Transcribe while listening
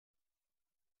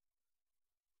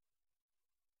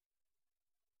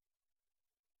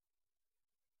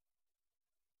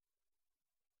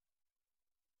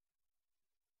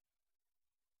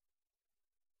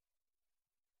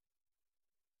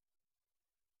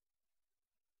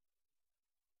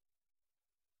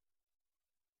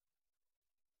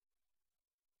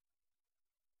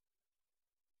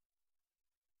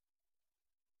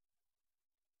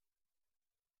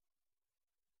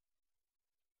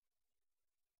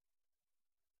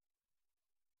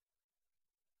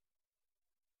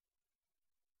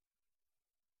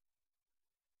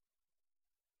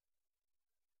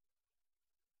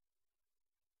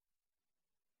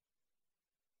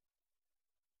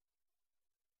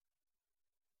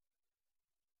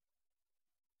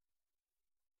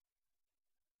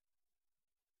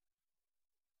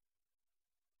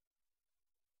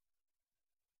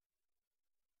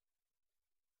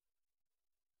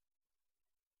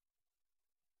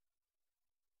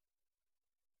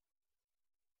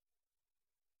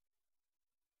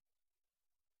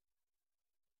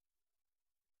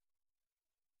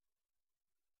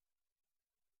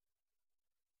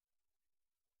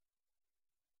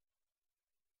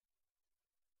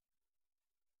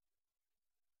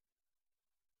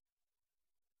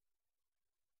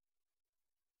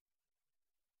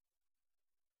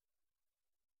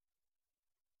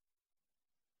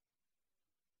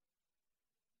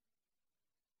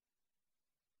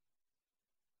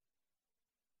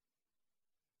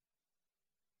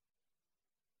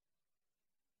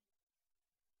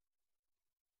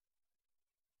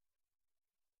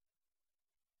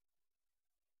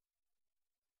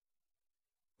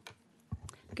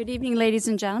Good evening, ladies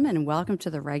and gentlemen, and welcome to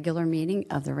the regular meeting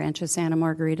of the Rancho Santa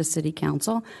Margarita City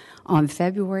Council on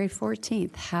February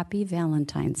 14th. Happy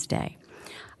Valentine's Day.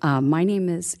 My name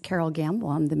is Carol Gamble.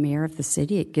 I'm the mayor of the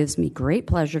city. It gives me great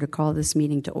pleasure to call this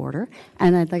meeting to order,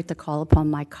 and I'd like to call upon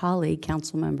my colleague,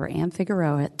 Councilmember Ann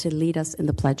Figueroa, to lead us in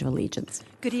the Pledge of Allegiance.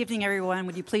 Good evening, everyone.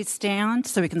 Would you please stand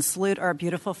so we can salute our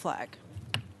beautiful flag?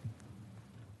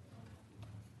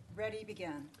 Ready,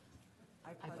 begin.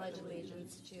 I pledge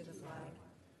allegiance to the flag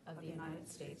of the United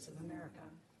States of America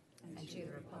and to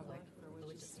the republic for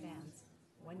which it stands,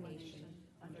 one nation,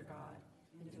 under God,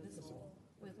 indivisible,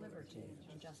 with liberty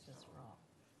and justice for all.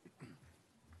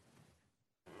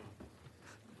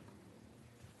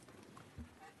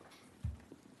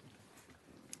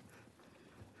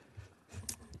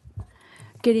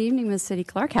 Good evening, Ms. City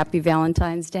Clerk. Happy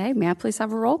Valentine's Day. May I please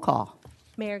have a roll call?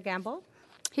 Mayor Gamble.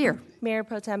 Here. Mayor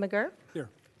Pro Tem McGurk. Here.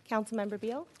 Councilmember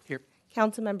Beal. Here.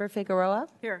 Councilmember Figueroa.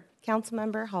 Here.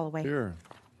 Councilmember Holloway. Here.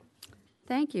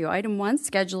 Thank you. Item 1,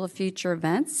 schedule of future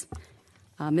events.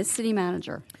 Ms. City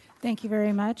Manager. Thank you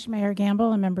very much, Mayor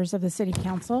Gamble and members of the City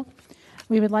Council.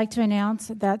 We would like to announce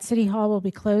that City Hall will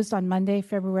be closed on Monday,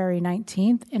 February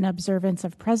 19th in observance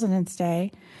of President's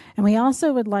Day. And we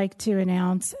also would like to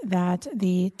announce that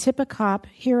the Tippecop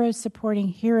Heroes Supporting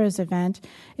Heroes event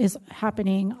is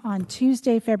happening on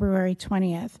Tuesday, February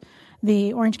 20th.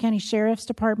 The Orange County Sheriff's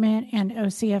Department and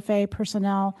OCFA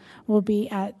personnel will be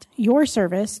at your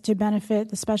service to benefit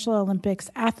the Special Olympics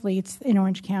athletes in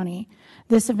Orange County.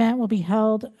 This event will be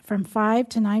held from 5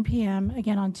 to 9 p.m.,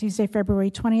 again on Tuesday, February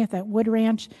 20th at Wood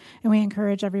Ranch, and we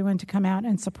encourage everyone to come out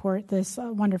and support this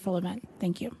wonderful event.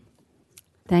 Thank you.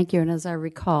 Thank you. And as I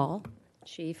recall,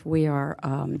 Chief, we are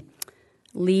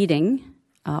leading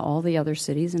all the other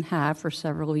cities and have for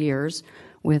several years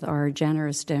with our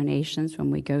generous donations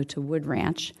when we go to Wood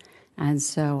Ranch. And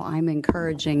so I'm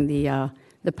encouraging the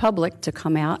public to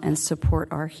come out and support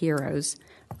our heroes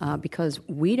because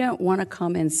we don't want to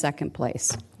come in second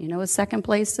place. You know what second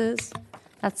place is?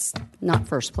 That's not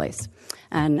first place.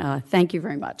 And thank you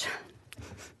very much.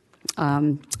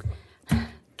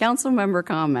 Council member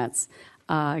comments.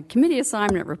 Committee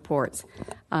assignment reports.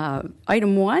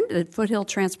 Item 1, the Foothill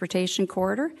Transportation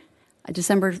Corridor.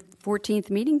 December 14th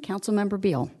meeting, Councilmember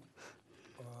Beal.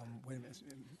 Wait a minute,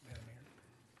 Madam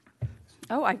Mayor.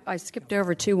 Oh, I skipped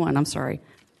over 2-1. I'm sorry.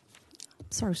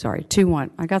 Sorry.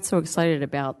 2-1. I got so excited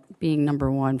about being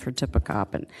number 1 for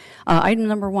Tippecop. And item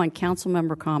number 1,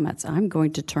 Councilmember comments. I'm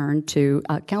going to turn to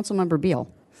Councilmember Beal.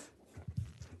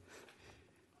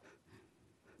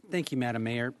 Thank you, Madam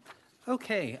Mayor.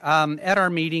 Okay, at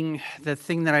our meeting, the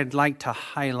thing that I'd like to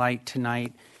highlight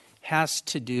tonight has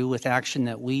to do with action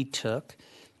that we took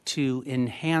to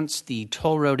enhance the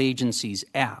Toll Road Agency's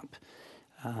app.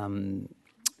 For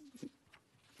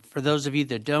those of you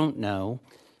that don't know,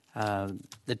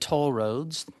 the toll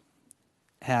roads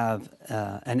have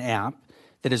an app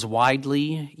that is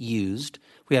widely used.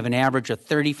 We have an average of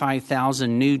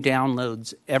 35,000 new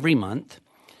downloads every month,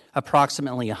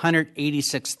 approximately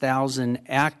 186,000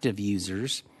 active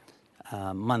users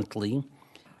monthly,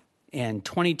 and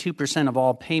 22% of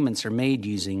all payments are made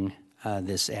using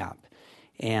this app.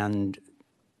 And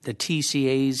the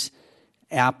TCA's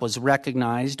app was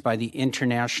recognized by the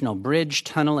International Bridge,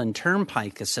 Tunnel, and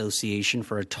Turnpike Association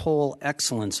for a Toll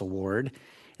Excellence Award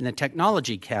in the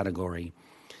technology category.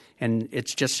 And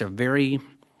it's just a very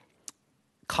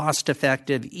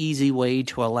cost-effective, easy way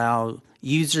to allow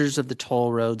users of the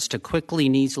toll roads to quickly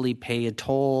and easily pay a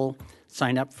toll,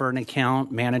 sign up for an account,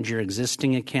 manage your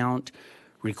existing account,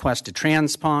 request a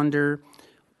transponder,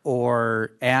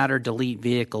 or add or delete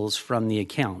vehicles from the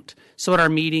account. So at our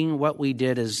meeting, what we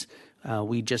did is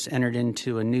we just entered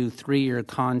into a new 3-year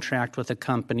contract with a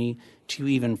company to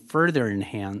even further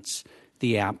enhance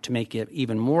the app to make it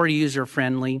even more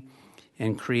user-friendly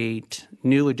and create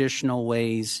new additional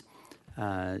ways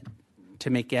to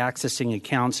make accessing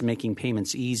accounts and making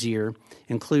payments easier,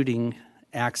 including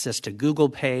access to Google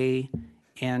Pay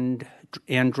and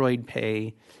Android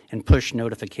Pay and push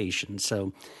notifications.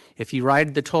 So if you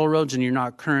ride the toll roads and you're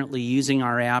not currently using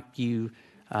our app, you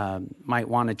might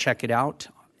want to check it out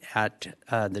at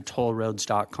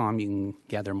thetollroads.com. You can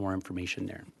gather more information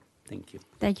there. Thank you.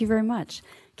 Thank you very much.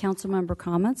 Councilmember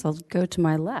comments. I'll go to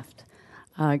my left.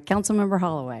 Councilmember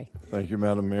Holloway. Thank you,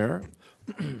 Madam Mayor.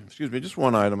 Excuse me, just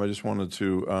one item. I just wanted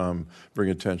to bring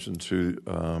attention to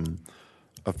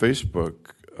a Facebook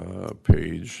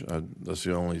page. That's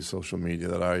the only social media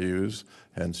that I use.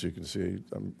 Hence, you can see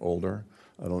I'm older.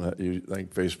 I don't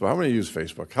like Facebook. How many use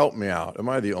Facebook? Help me out. Am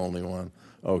I the only one?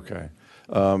 Okay.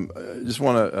 I just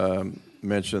want to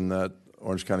mention that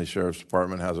Orange County Sheriff's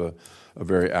Department has a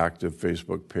very active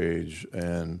Facebook page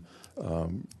and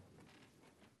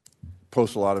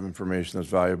posts a lot of information that's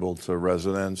valuable to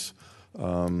residents,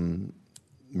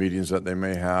 meetings that they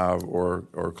may have,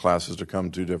 or classes to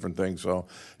come to, different things. So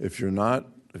if you're not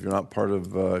part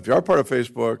of, if you are part of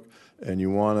Facebook and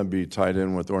you want to be tied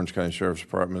in with Orange County Sheriff's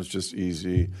Department, it's just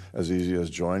easy as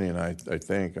joining. I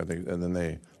think, and then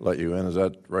they let you in. Is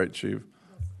that right, Chief?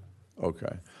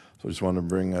 Okay. So I just wanted to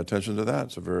bring attention to that.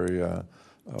 It's a very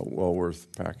well worth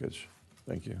package.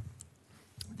 Thank you.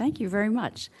 Thank you very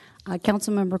much.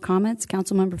 Council member comments.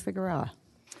 Council member Figueroa.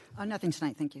 Nothing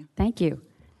tonight, thank you. Thank you.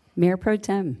 Mayor Pro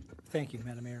Tem. Thank you,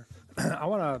 Madam Mayor. I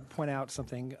want to point out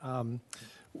something.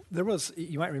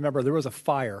 You might remember, there was a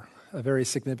fire, a very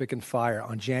significant fire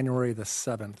on January the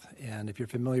 7th. And if you're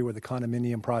familiar with the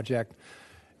condominium project,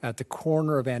 at the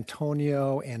corner of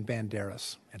Antonio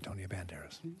Banderas.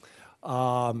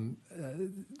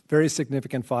 Very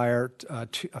significant fire.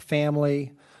 A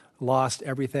family lost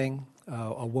everything.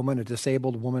 A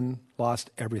disabled woman, lost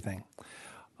everything.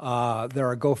 There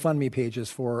are GoFundMe pages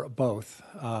for both.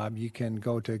 You can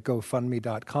go to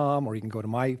GoFundMe.com, or you can go to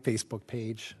my Facebook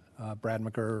page, Brad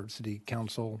McGurr City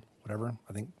Council, whatever,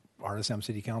 I think RSM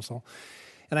City Council.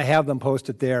 And I have them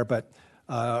posted there, but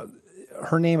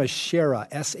her name is Sherra,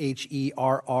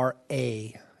 Sherra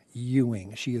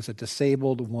Ewing. She is a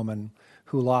disabled woman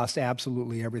who lost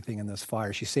absolutely everything in this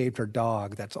fire. She saved her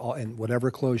dog, that's all, and whatever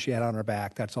clothes she had on her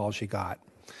back, that's all she got.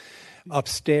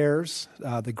 Upstairs,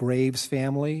 the Graves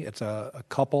family, it's a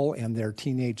couple and their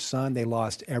teenage son, they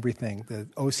lost everything. The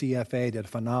OCFA did a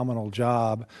phenomenal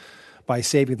job by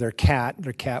saving their cat.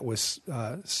 Their cat was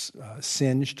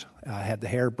singed, had the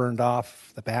hair burned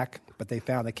off the back, but they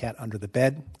found the cat under the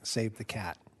bed, saved the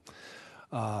cat.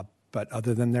 But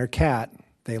other than their cat,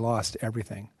 they lost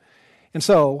everything. And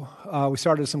so we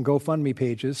started some GoFundMe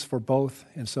pages for both,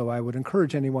 and so I would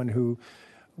encourage anyone who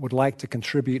would like to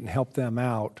contribute and help them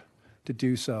out to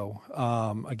do so.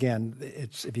 Again,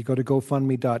 if you go to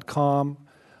GoFundMe.com,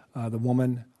 the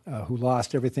woman who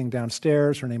lost everything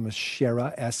downstairs, her name is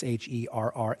Sherra,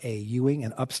 Sherra Ewing,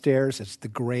 and upstairs it's the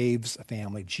Graves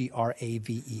family,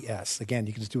 Graves. Again,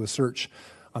 you can just do a search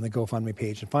on the GoFundMe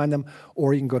page and find them,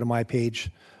 or you can go to my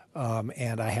page,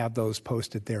 and I have those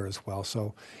posted there as well.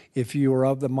 So if you are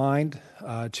of the mind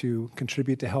to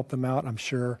contribute to help them out, I'm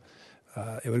sure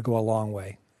it would go a long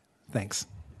way. Thanks.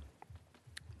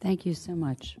 Thank you so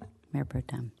much, Mayor Pro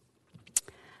Tem.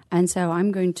 And so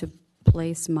I'm going to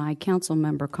place my council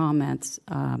member comments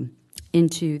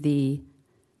into the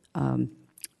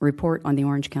report on the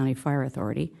Orange County Fire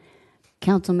Authority.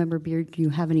 Council Member Beard, do you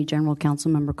have any general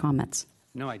council member comments?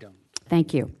 No, I don't.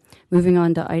 Thank you. Moving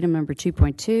on to item number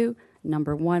 2.2,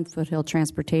 number 1, Foothill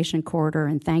Transportation Corridor,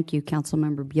 and thank you, Council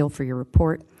Member Beal, for your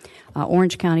report.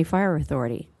 Orange County Fire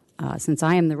Authority. Since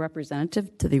I am the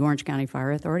representative to the Orange County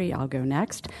Fire Authority, I'll go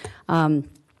next. In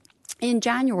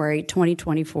January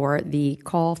 2024, the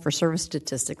call for service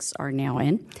statistics are now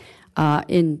in.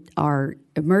 In our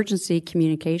Emergency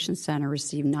Communications Center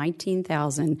received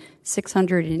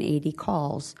 19,680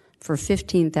 calls for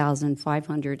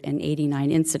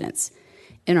 15,589 incidents.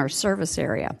 In our service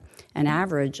area, an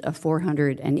average of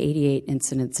 488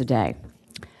 incidents a day.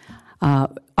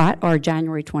 At our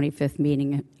January 25th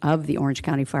meeting of the Orange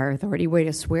County Fire Authority, we had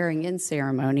a swearing-in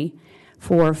ceremony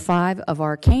for 5 of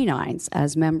our canines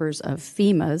as members of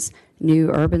FEMA's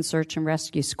new Urban Search and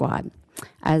Rescue Squad.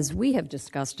 As we have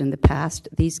discussed in the past,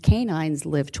 these canines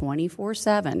live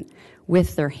 24/7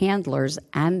 with their handlers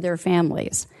and their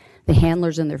families. The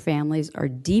handlers and their families are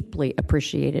deeply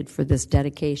appreciated for this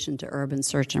dedication to urban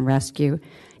search and rescue.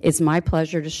 It's my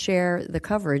pleasure to share the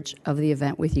coverage of the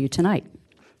event with you tonight.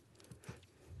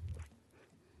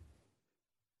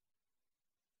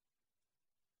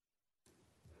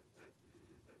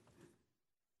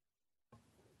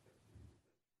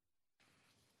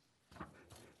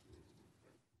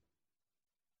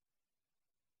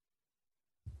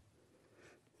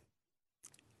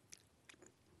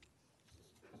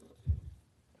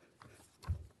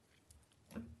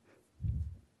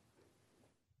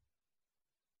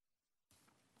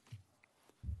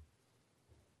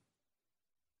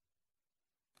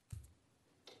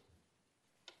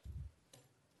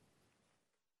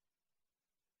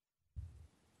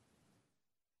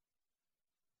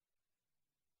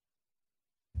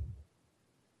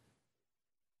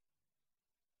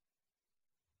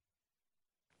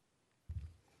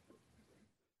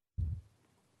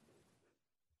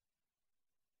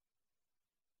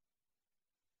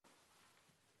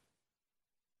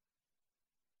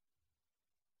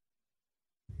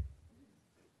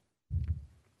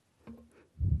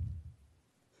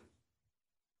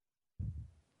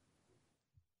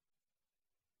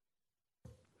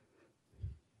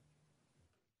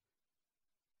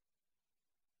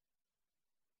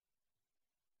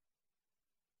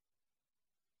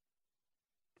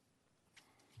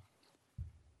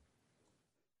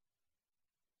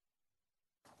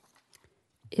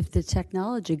 If the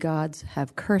technology gods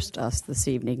have cursed us this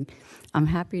evening, I'm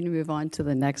happy to move on to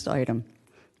the next item.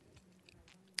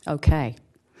 Okay.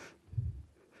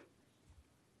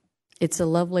 It's a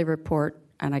lovely report,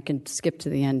 and I can skip to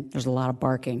the end. There's a lot of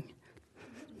barking.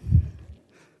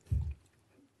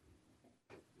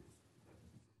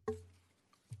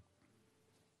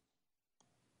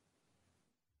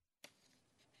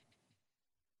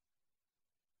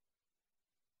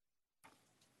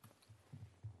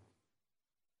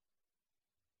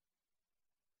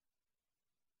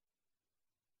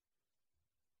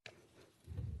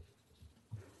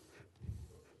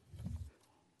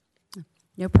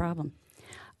 No problem.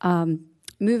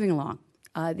 Moving along,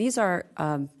 these are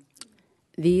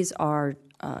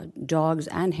dogs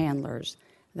and handlers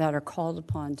that are called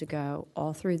upon to go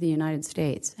all through the United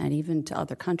States and even to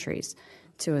other countries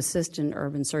to assist in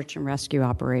urban search and rescue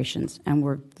operations. And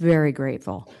we're very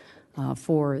grateful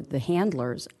for the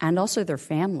handlers and also their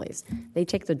families. They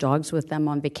take the dogs with them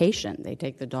on vacation. They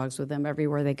take the dogs with them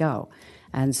everywhere they go.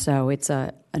 And so it's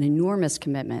an enormous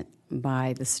commitment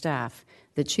by the staff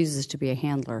that chooses to be a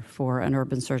handler for an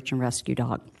urban search and rescue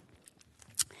dog.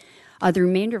 The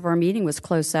remainder of our meeting was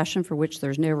closed session, for which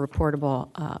there's no reportable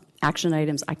action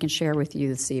items I can share with you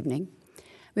this evening.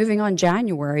 Moving on,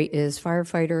 January is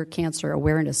Firefighter Cancer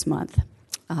Awareness Month.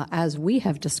 As we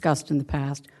have discussed in the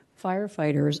past,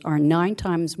 firefighters are 9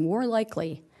 times more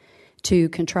likely to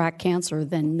contract cancer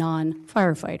than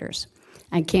non-firefighters.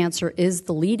 And cancer is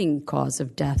the leading cause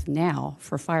of death now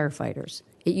for firefighters.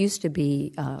 It used to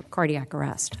be cardiac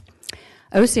arrest.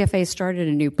 OCFA started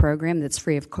a new program that's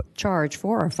free of charge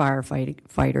for our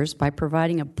firefighters by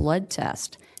providing a blood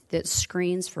test that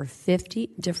screens for 50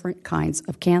 different kinds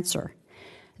of cancer.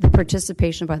 The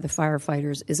participation by the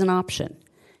firefighters is an option.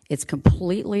 It's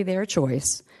completely their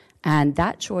choice, and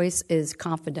that choice is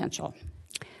confidential.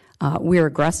 We're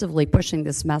aggressively pushing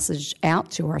this message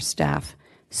out to our staff.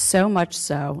 So much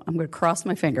so, I'm going to cross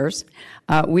my fingers,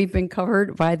 we've been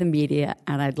covered by the media,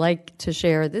 and I'd like to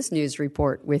share this news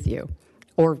report with you,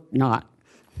 or not.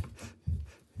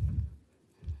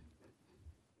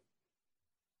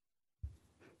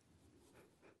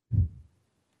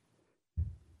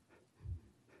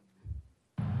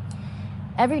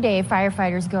 Every day,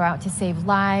 firefighters go out to save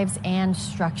lives and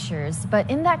structures, but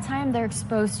in that time, they're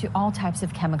exposed to all types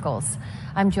of chemicals.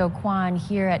 I'm Jo Kwan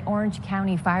here at Orange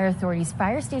County Fire Authority's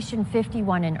Fire Station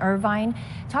 51 in Irvine,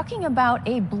 talking about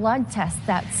a blood test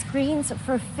that screens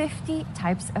for 50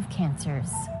 types of cancers.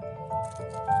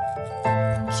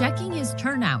 Checking his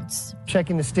turnouts.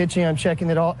 Checking the stitching, I'm checking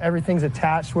that everything's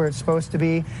attached where it's supposed to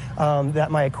be, that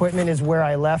my equipment is where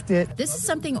I left it. This is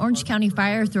something Orange County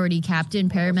Fire Authority Captain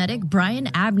Paramedic Brian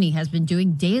Abney has been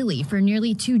doing daily for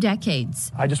nearly 2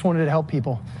 decades. I just wanted to help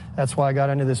people. That's why I got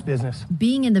into this business.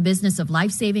 Being in the business of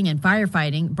life-saving and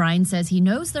firefighting, Brian says he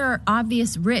knows there are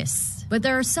obvious risks, but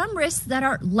there are some risks that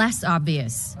are less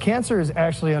obvious. Cancer is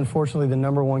actually, unfortunately, the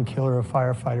 #1 killer of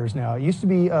firefighters now. It used to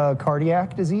be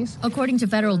cardiac disease. According to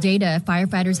federal data,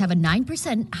 firefighters have a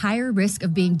 9% higher risk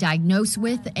of being diagnosed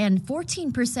with and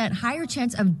 14% higher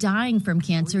chance of dying from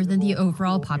cancer than the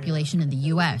overall population in the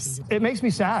U.S. It makes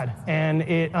me sad, and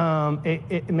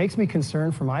it makes me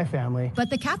concerned for my family. But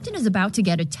the captain is about to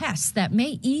get a test that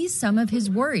may ease some of his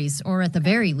worries, or at the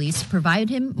very least, provide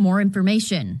him more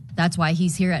information. That's why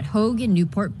he's here at Hogue in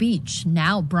Newport Beach.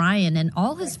 Now Brian and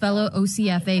all his fellow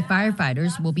OCFA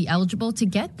firefighters will be eligible to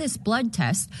get this blood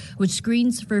test, which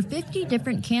screens for 50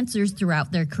 different cancers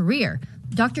throughout their career.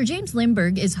 Dr. James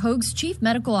Lindberg is Hogue's Chief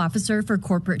Medical Officer for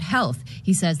Corporate Health.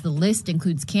 He says the list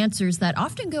includes cancers that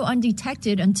often go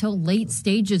undetected until late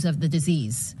stages of the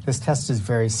disease. This test is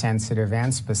very sensitive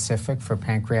and specific for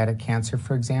pancreatic cancer,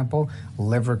 for example,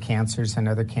 liver cancers and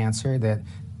other cancer that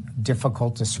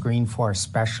difficult to screen for,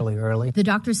 especially early. The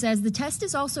doctor says the test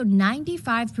is also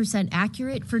 95%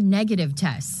 accurate for negative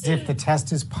tests. If the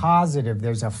test is positive,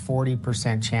 there's a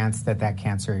 40% chance that that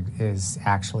cancer is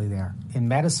actually there. In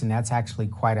medicine, that's actually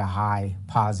quite a high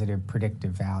positive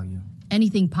predictive value.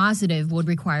 Anything positive would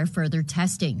require further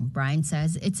testing. Brian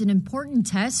says it's an important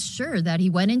test, sure, that he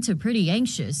went into pretty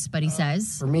anxious, but he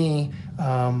says, for me,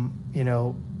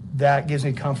 that gives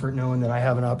me comfort knowing that I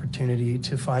have an opportunity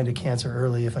to find a cancer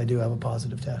early if I do have a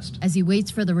positive test. As he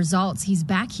waits for the results, he's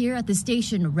back here at the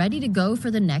station ready to go for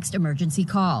the next emergency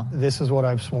call. This is what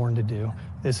I've sworn to do.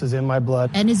 This is in my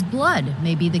blood. And his blood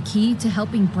may be the key to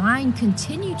helping Brian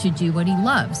continue to do what he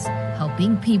loves,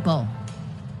 helping people.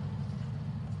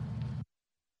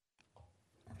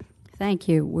 Thank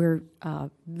you. We're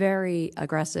very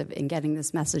aggressive in getting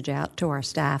this message out to our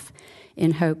staff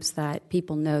in hopes that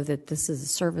people know that this is a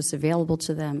service available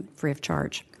to them free of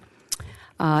charge.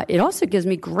 It also gives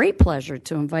me great pleasure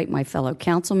to invite my fellow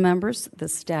council members, the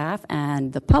staff,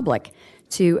 and the public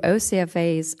to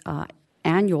OCFA's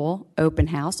annual open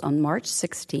house on March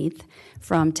 16th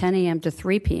from 10 a.m. to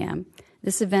 3 p.m.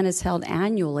 This event is held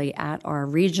annually at our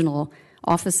regional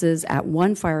offices at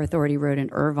 1 Fire Authority Road in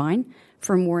Irvine.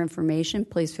 For more information,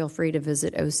 please feel free to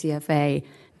visit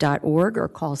ocfa.org or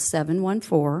call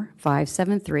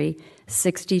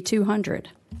 714-573-6200.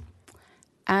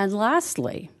 And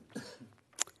lastly,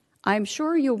 I'm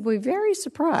sure you'll be very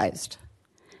surprised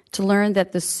to learn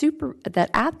that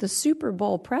at the Super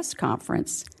Bowl press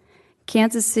conference,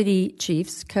 Kansas City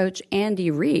Chiefs coach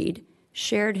Andy Reid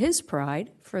shared his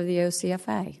pride for the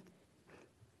OCFA.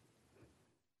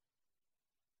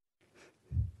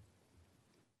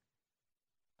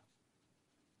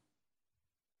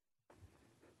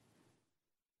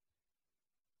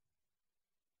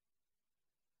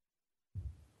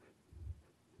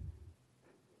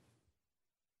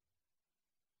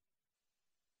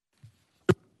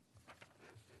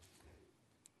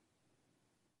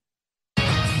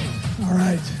 All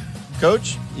right.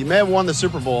 Coach, you may have won the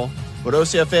Super Bowl, but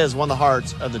OCFA has won the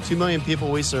hearts of the 2 million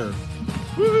people we serve.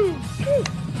 Woo!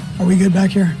 Are we good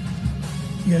back here?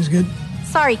 You guys good?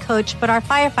 Sorry, Coach, but our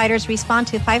firefighters respond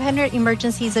to 500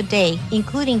 emergencies a day,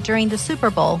 including during the Super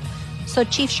Bowl. So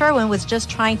Chief Sherwin was just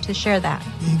trying to share that.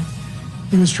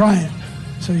 He was trying,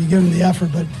 so you give him the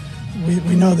effort, but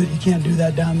we know that you can't do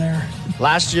that down there.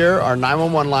 Last year, our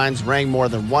 911 lines rang more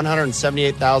than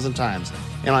 178,000 times.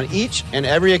 And on each and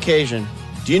every occasion,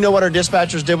 do you know what our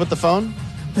dispatchers did with the phone?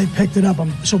 They picked it up.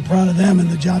 I'm so proud of them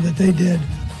and the job that they did.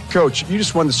 Coach, you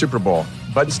just won the Super Bowl,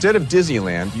 but instead of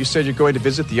Disneyland, you said you're going to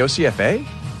visit the OCFA?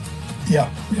 Yeah.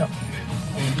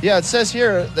 Yeah, it says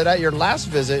here that at your last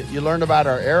visit, you learned about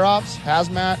our air ops,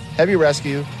 hazmat, heavy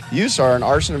rescue, USAR, and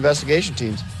arson investigation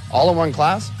teams, all in one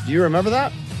class. Do you remember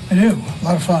that? I do. A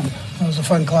lot of fun. It was a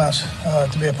fun class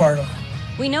to be a part of.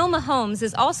 We know Mahomes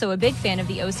is also a big fan of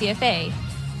the OCFA.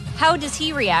 How does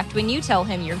he react when you tell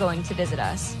him you're going to visit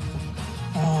us?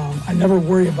 I never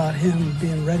worry about him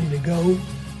being ready to go.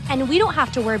 And we don't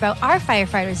have to worry about our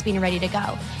firefighters being ready to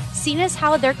go. Seeing as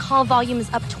how their call volume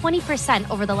is up 20%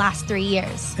 over the last 3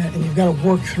 years. And you've got to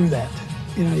work through that.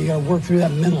 You got to work through that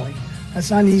mentally.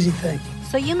 That's not an easy thing.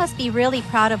 So you must be really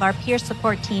proud of our peer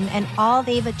support team and all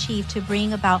they've achieved to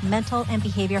bring about mental and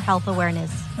behavior health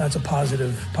awareness. That's a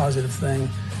positive thing.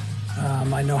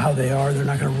 I know how they are. They're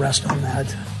not going to rest on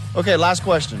that. Okay, last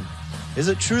question. Is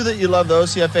it true that you love the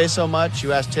OCFA so much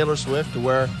you asked Taylor Swift to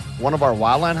wear one of our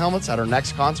Wildland helmets at her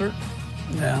next concert?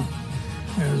 Yeah.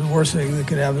 The worst thing that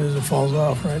could happen is it falls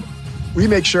off, right? We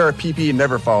make sure our PPE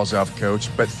never falls off, Coach,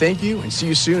 but thank you and see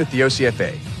you soon at the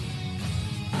OCFA. Take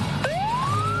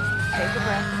a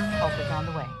breath. Help is on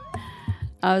the way.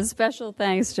 Special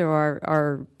thanks to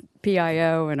our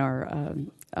PIO and our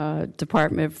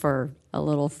department for a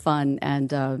little fun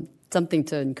and something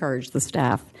to encourage the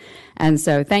staff. And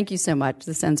so thank you so much.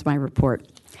 This ends my report.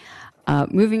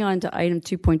 Moving on to item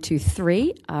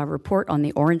 2.23, report on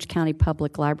the Orange County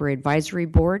Public Library Advisory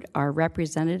Board. Our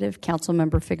representative,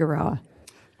 Councilmember Figueroa.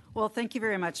 Well, thank you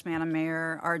very much, Madam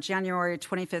Mayor. Our January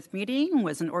 25th meeting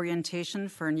was an orientation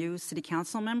for new city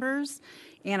council members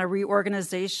and a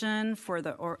reorganization for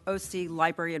the OC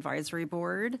Library Advisory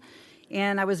Board.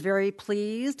 And I was very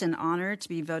pleased and honored to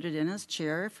be voted in as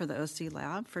chair for the OC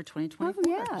Lab for 2024. Oh,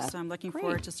 yeah. So I'm looking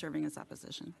forward to serving as that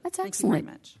position. That's Thank excellent. you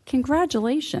very much.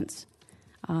 Congratulations.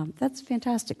 That's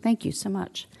fantastic. Thank you so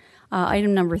much.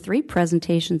 Item number 3,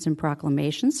 presentations and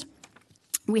proclamations.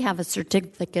 We have a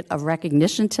certificate of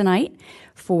recognition tonight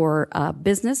for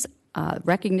business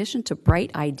recognition to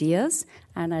Bright Ideas,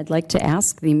 and I'd like to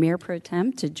ask the Mayor Pro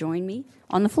Tem to join me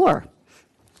on the floor.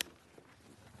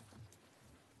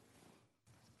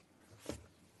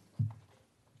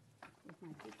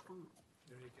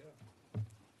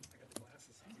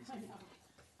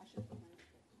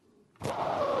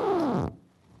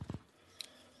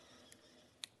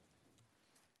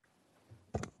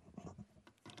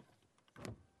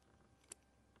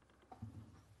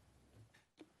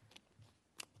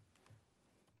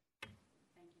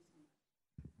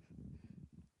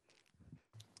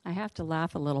 I have to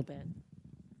laugh a little bit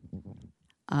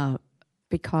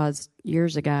because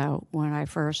years ago when I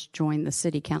first joined the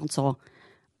city council,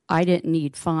 I didn't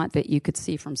need font that you could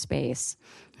see from space.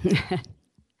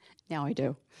 Now I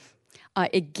do.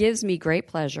 It gives me great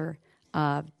pleasure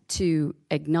to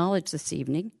acknowledge this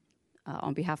evening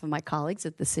on behalf of my colleagues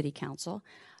at the city council,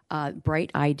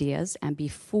 Bright Ideas. And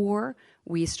before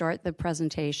we start the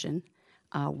presentation,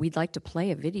 we'd like to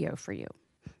play a video for you.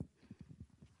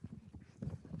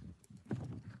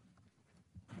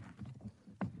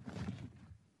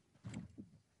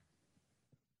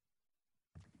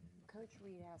 Coach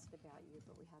Reed asked about you,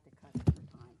 but we had to cut it for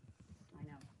time. I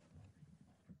know.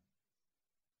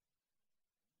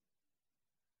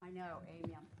 I know,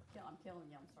 Amy, I'm killing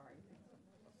you. I'm sorry.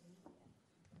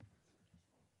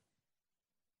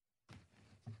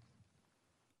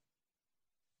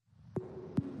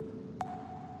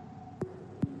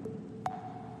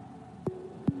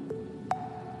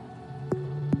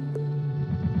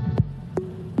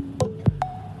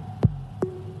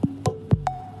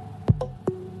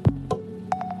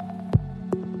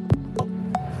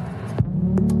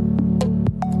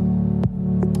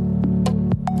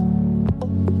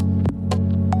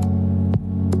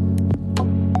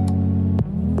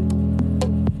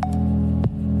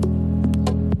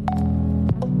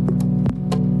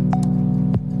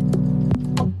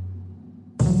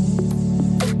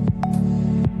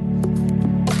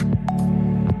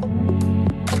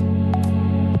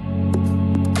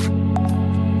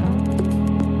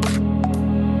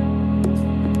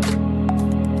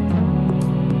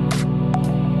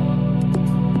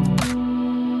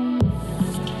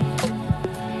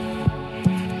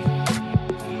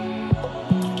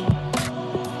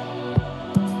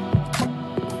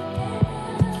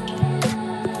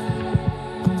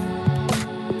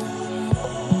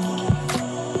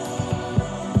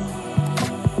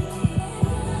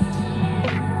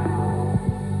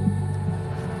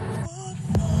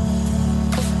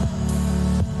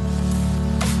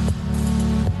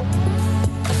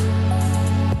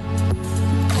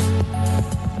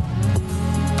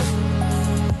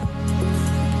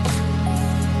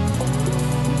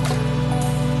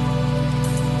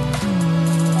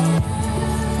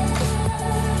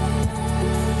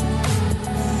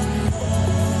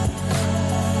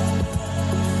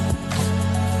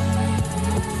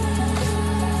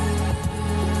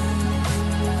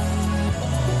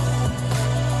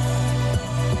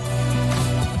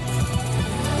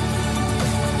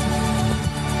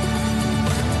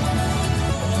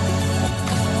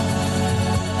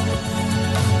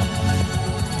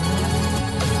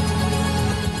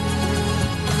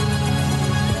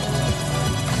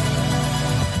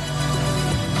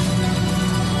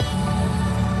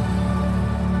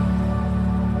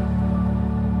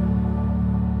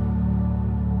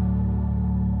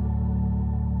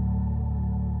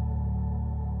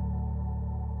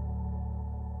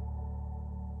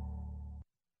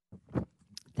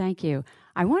 Thank you.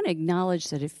 I want to acknowledge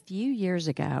that a few years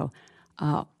ago,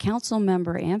 council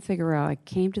member Ann Figueroa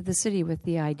came to the city with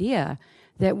the idea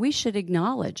that we should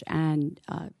acknowledge and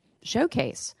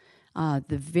showcase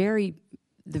the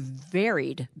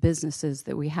varied businesses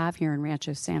that we have here in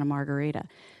Rancho Santa Margarita.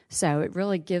 So it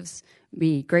really gives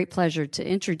me great pleasure to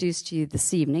introduce to you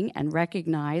this evening and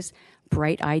recognize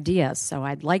Bright Ideas. So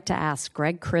I'd like to ask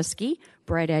Greg Kriske,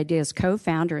 Bright Ideas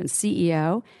co-founder and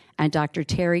CEO, and Dr.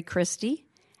 Terry Christie,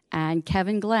 and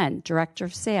Kevin Glenn, Director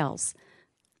of Sales,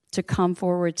 to come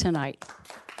forward tonight.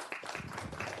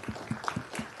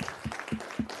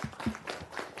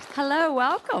 Hello,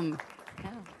 welcome. Oh,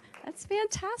 that's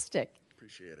fantastic.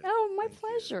 Appreciate it. Oh, my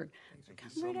pleasure.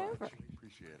 Come right over.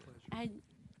 Appreciate it. And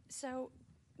so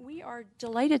we are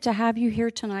delighted to have you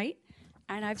here tonight,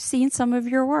 and I've seen some of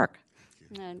your work.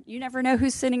 And you never know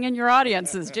who's sitting in your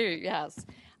audiences, do you? Yes.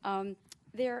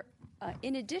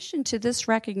 In addition to this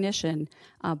recognition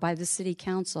by the City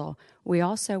Council, we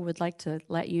also would like to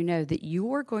let you know that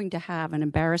you are going to have an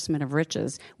embarrassment of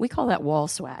riches. We call that wall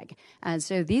swag. And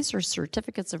so these are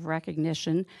certificates of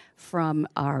recognition from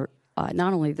our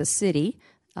not only the City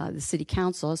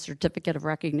Council, a certificate of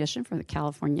recognition from the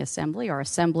California Assembly, our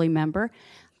Assembly member,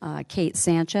 Kate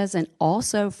Sanchez, and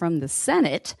also from the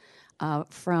Senate,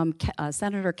 from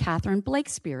Senator Catherine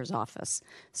Blakespeare's office.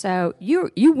 So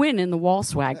you win in the wall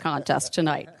swag contest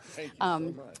tonight. Thank you so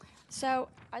much. So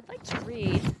I'd like to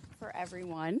read for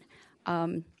everyone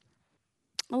a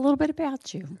little bit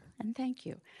about you, and thank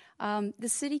you. The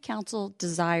City Council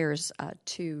desires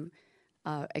to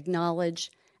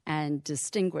acknowledge and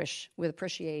distinguish with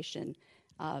appreciation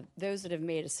those that have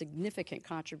made a significant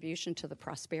contribution to the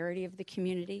prosperity of the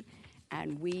community,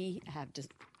 and we have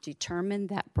determined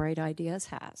that Bright Ideas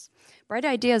has. Bright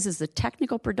Ideas is a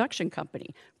technical production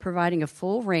company providing a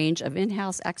full range of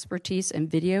in-house expertise in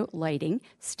video, lighting,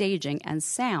 staging, and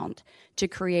sound to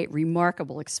create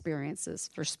remarkable experiences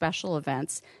for special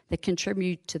events that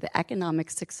contribute to the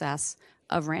economic success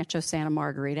of Rancho Santa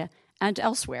Margarita and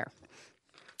elsewhere.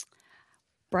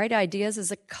 Bright Ideas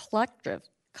is a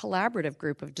collaborative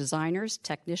group of designers,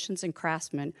 technicians, and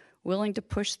craftsmen willing to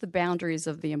push the boundaries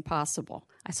of the impossible.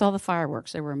 I saw the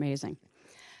fireworks. They were amazing.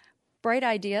 Bright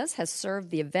Ideas has served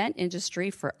the event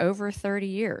industry for over 30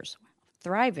 years,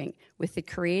 thriving with the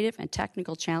creative and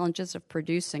technical challenges of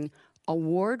producing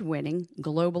award-winning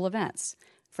global events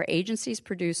for agencies,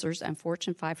 producers, and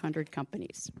Fortune 500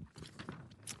 companies.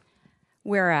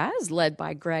 Whereas, led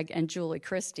by Greg and Julie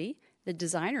Christie, the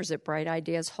designers at Bright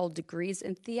Ideas hold degrees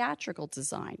in theatrical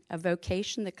design, a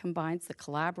vocation that combines the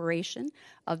collaboration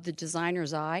of the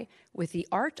designer's eye with the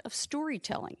art of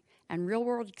storytelling and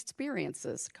real-world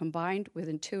experiences combined with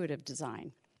intuitive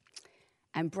design.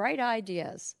 And Bright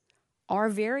Ideas, our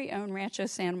very own Rancho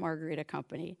Santa Margarita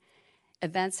company,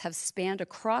 events have spanned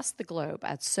across the globe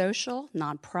at social,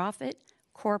 nonprofit,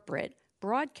 corporate,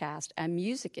 broadcast, and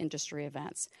music industry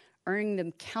events, earning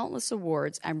them countless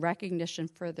awards and recognition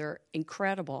for their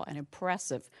incredible and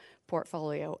impressive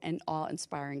portfolio and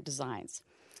awe-inspiring designs.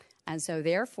 And so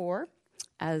therefore,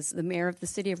 as the mayor of the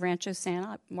city of Rancho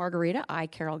Santa Margarita, I,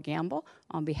 Carol Gamble,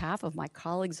 on behalf of my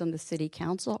colleagues on the city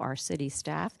council, our city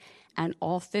staff, and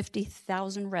all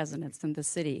 50,000 residents in the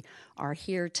city are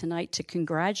here tonight to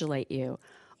congratulate you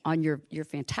on your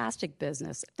fantastic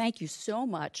business. Thank you so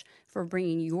much for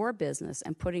bringing your business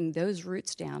and putting those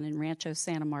roots down in Rancho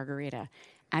Santa Margarita.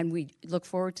 And we look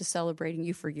forward to celebrating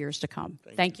you for years to come.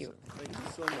 Thank you. Thank you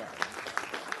so much.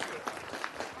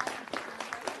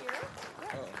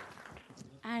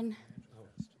 And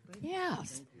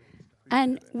yes,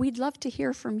 and we'd love to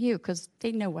hear from you because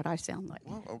they know what I sound like.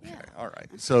 Well, okay, all right.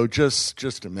 So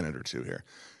just a minute or two here.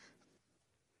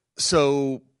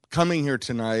 So coming here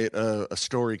tonight, a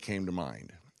story came to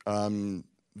mind.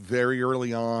 Very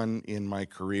early on in my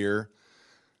career,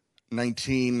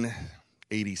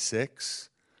 1986,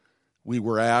 we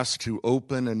were asked to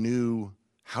open a new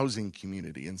housing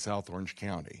community in South Orange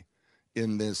County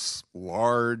in this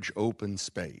large open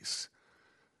space.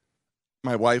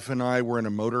 My wife and I were in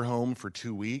a motorhome for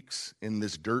 2 weeks in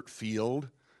this dirt field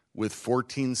with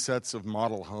 14 sets of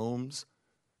model homes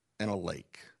and a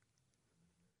lake.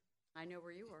 I know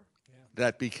where you were.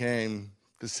 That became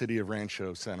the city of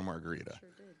Rancho Santa Margarita. Sure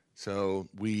did. So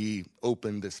we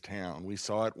opened this town. We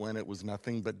saw it when it was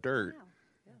nothing but dirt,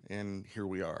 and here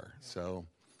we are. So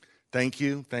thank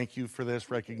you. Thank you for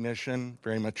this recognition.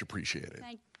 Very much appreciated.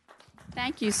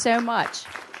 Thank you so much.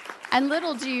 And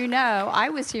little do you know, I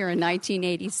was here in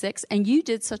 1986, and you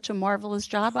did such a marvelous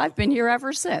job. I've been here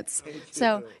ever since.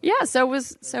 So yeah, so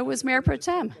was Mayor Pro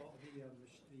Tem.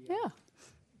 Yeah.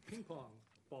 Ping pong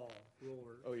ball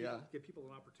roller. Oh yeah. Give people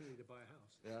an opportunity to buy a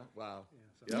house. Yeah. Wow.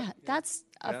 Yeah, that's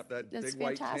that that's big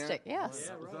white fantastic. tent. Yes,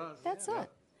 Yeah, right. that's Yeah. it.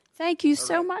 Thank you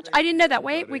so much. I didn't know that.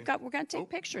 Wait, everybody. we're going to take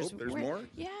pictures. There's more?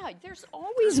 Yeah, there's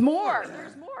always more.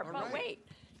 There's more, but wait.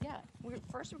 Yeah,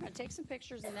 first we're going to take some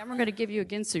pictures, and then we're going to give you a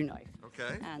Ginsu knife.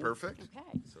 Okay, And- perfect.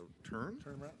 Okay. So turn.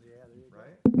 Turn around. Yeah, there you go.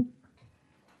 Right.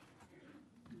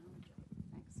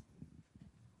 Thanks.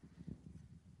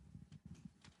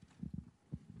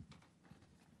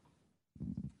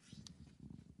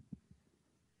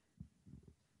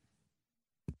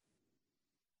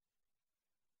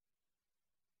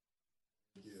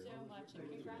 Thank you so much, and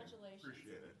congratulations.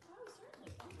 Appreciate it. Oh,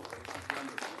 certainly.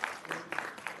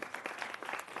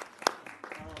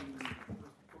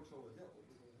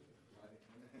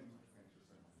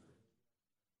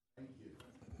 Thank you.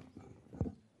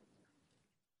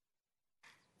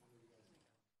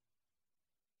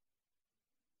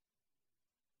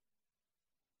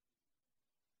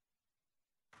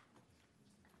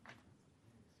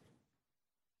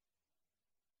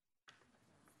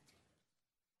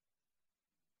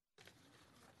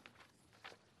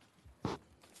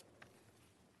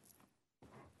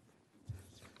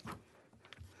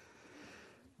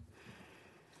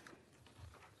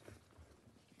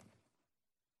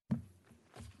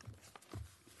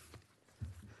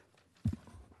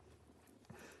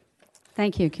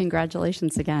 Thank you.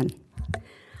 Congratulations again.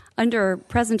 Under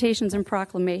presentations and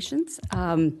proclamations,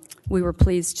 we were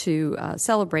pleased to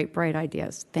celebrate Bright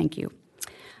Ideas. Thank you.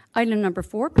 Item number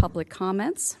 4, public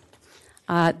comments.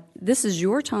 This is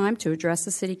your time to address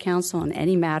the City Council on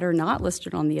any matter not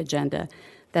listed on the agenda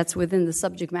that's within the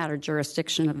subject matter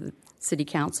jurisdiction of the City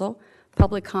Council.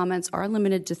 Public comments are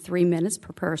limited to 3 minutes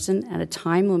per person and a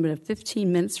time limit of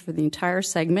 15 minutes for the entire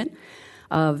segment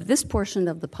of this portion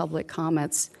of the public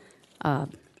comments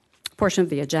portion of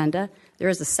the agenda. There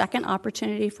is a second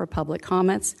opportunity for public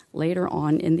comments later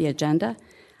on in the agenda.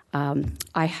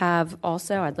 I have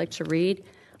also, I'd like to read,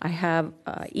 I have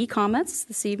e-comments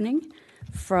this evening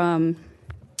from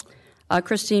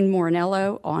Christine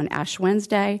Morinello on Ash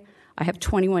Wednesday. I have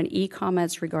 21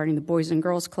 e-comments regarding the Boys and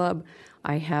Girls Club.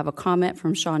 I have a comment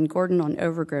from Sean Gordon on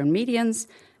overgrown medians,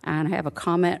 and I have a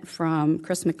comment from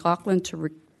Chris McLaughlin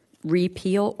to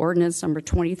repeal ordinance number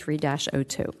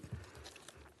 23-02.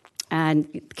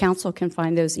 And council can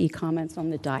find those e-comments on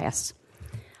the dais.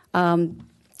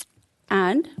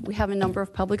 And we have a number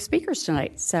of public speakers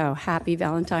tonight. So happy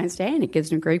Valentine's Day, and it gives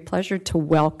me great pleasure to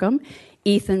welcome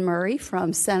Ethan Murray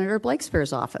from Senator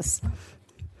Blakespear's office.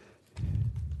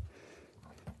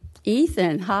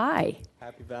 Ethan, hi.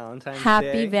 Happy Valentine's Day.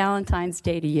 Happy Valentine's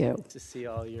Day to you. Good to see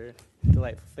all your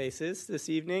delightful faces this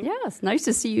evening. Yes, nice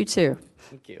to see you too.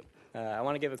 Thank you. I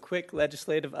want to give a quick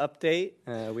legislative update.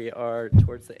 We are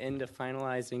towards the end of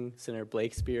finalizing Senator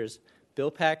Blakespear's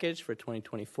bill package for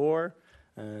 2024.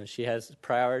 She has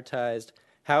prioritized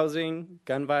housing,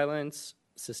 gun violence,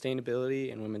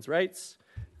 sustainability, and women's rights.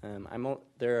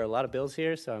 There are a lot of bills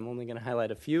here, so I'm only going to highlight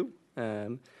a few.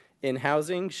 In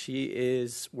housing, she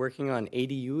is working on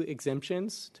ADU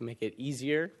exemptions to make it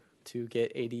easier to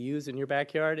get ADUs in your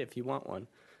backyard if you want one.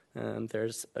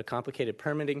 There's a complicated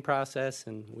permitting process,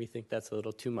 and we think that's a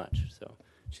little too much. So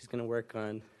she's going to work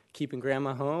on keeping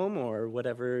grandma home or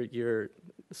whatever your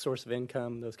source of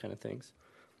income, those kind of things.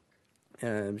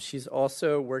 She's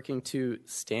also working to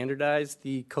standardize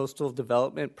the coastal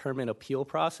development permit appeal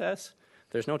process.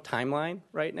 There's no timeline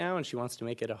right now, and she wants to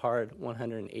make it a hard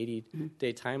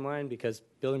 180-day timeline because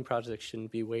building projects shouldn't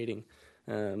be waiting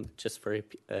just for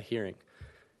a hearing.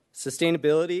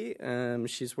 Sustainability,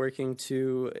 she's working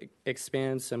to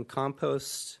expand some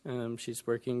compost. She's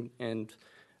working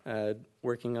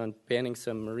on banning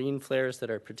some marine flares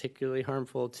that are particularly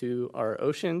harmful to our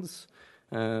oceans.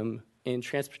 In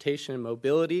transportation and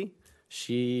mobility,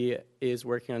 she is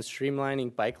working on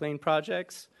streamlining bike lane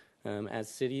projects. As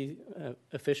city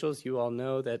officials, you all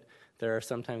know that there are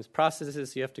sometimes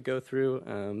processes you have to go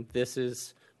through. This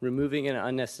is removing an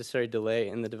unnecessary delay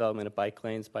in the development of bike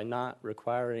lanes by not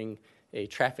requiring a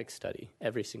traffic study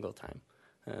every single time.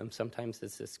 Sometimes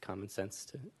it's just common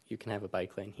sense you can have a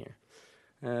bike lane here.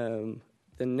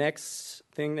 The next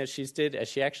thing that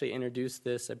she actually introduced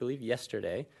this, I believe,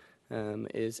 yesterday,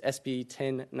 is SB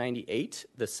 1098,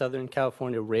 the Southern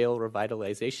California Rail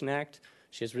Revitalization Act.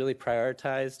 She has really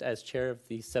prioritized, as chair of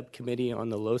the subcommittee on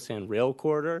the Lausanne Rail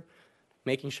Corridor,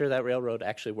 making sure that railroad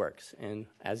actually works. And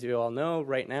as you all know,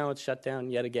 right now it's shut down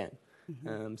yet again.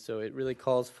 So it really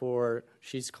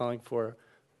she's calling for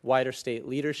wider state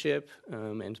leadership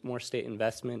and more state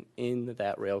investment in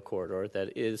that rail corridor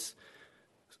that is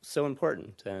so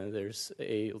important. There's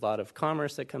a lot of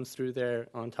commerce that comes through there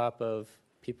on top of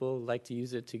people like to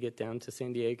use it to get down to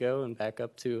San Diego and back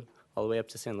up all the way up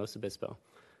to San Luis Obispo.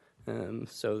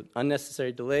 So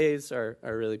unnecessary delays are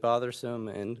really bothersome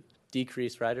and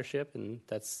decrease ridership, and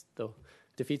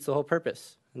defeats the whole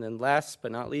purpose. And then last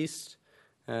but not least,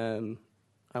 I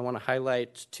want to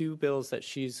highlight two bills that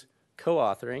she's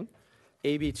co-authoring.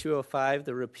 AB 205,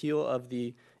 the repeal of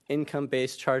the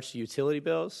income-based charge to utility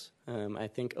bills. I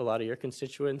think a lot of your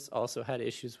constituents also had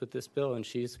issues with this bill, and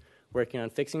she's working on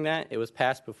fixing that. It was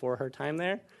passed before her time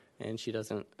there, and she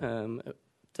doesn't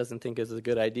think it's a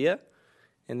good idea.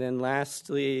 And then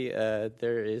lastly,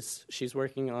 she's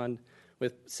working on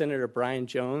with Senator Brian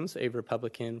Jones, a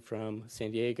Republican from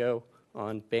San Diego,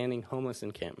 on banning homeless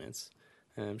encampments.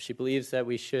 She believes that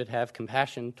we should have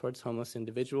compassion towards homeless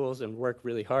individuals and work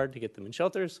really hard to get them in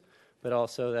shelters, but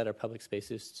also that our public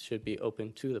spaces should be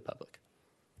open to the public.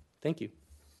 Thank you.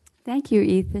 Thank you,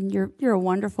 Ethan. You're a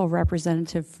wonderful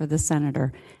representative for the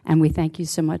senator, and we thank you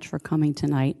so much for coming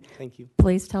tonight. Thank you.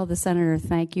 Please tell the senator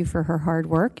thank you for her hard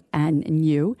work and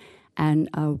you, and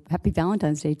happy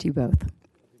Valentine's Day to you both.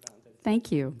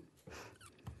 Thank you.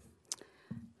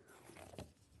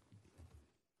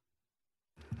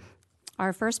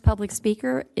 Our first public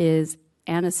speaker is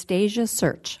Anastasia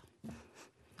Search.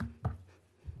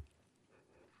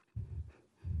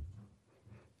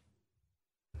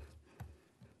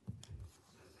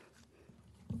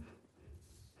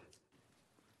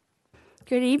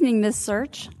 Good evening, Ms.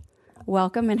 Search.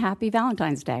 Welcome and happy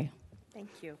Valentine's Day. Thank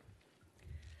you.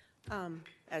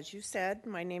 As you said,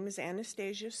 my name is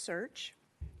Anastasia Search,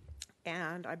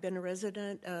 and I've been a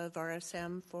resident of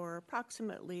RSM for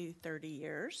approximately 30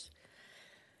 years.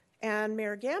 And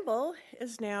Mayor Gamble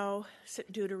is now,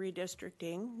 due to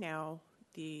redistricting, now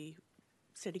the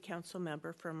city council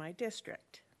member for my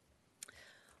district.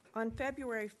 On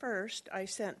February 1st, I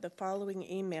sent the following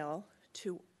email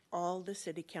to all the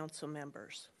city council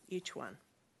members, each one.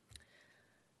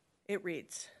 It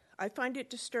reads, I find it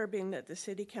disturbing that the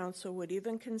city council would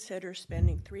even consider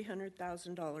spending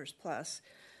 $300,000 plus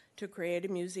to create a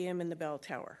museum in the bell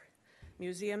tower.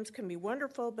 Museums can be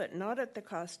wonderful, but not at the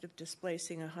cost of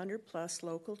displacing 100 plus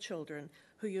local children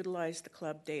who utilize the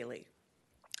club daily.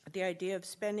 The idea of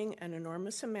spending an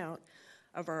enormous amount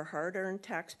of our hard-earned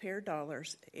taxpayer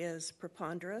dollars is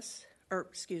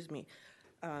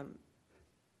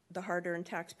the hard-earned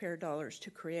taxpayer dollars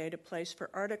to create a place for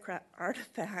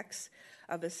artifacts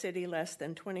of a city less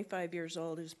than 25 years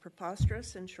old is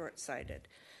preposterous and short-sighted.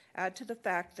 Add to the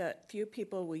fact that few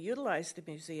people will utilize the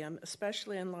museum,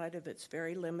 especially in light of its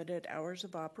very limited hours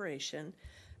of operation,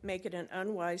 make it an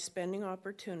unwise spending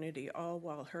opportunity, all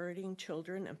while hurting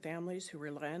children and families who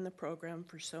rely on the program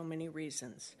for so many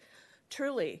reasons.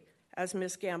 Truly, as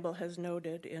Ms. Gamble has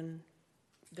noted in,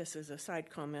 this is a side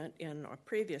comment, in our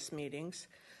previous meetings,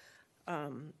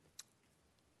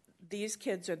 these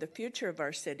kids are the future of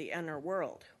our city and our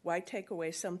world. Why take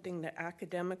away something that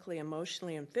academically,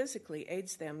 emotionally, and physically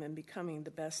aids them in becoming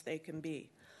the best they can be?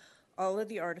 All of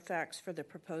the artifacts for the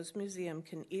proposed museum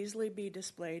can easily be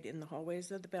displayed in the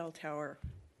hallways of the bell tower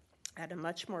at a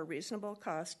much more reasonable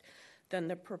cost than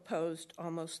the proposed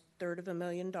almost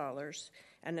 $250,000.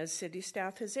 And as city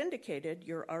staff has indicated,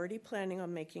 you're already planning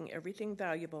on making everything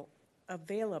valuable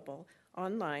available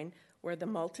online where the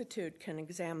multitude can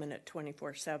examine it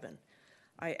 24/7.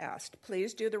 I asked,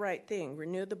 please do the right thing.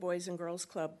 Renew the Boys and Girls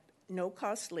Club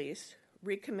no-cost lease,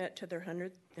 recommit to their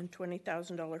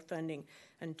 $120,000 funding,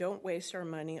 and don't waste our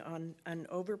money on an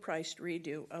overpriced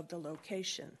redo of the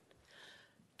location.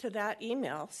 To that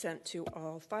email sent to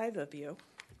all 5 of you,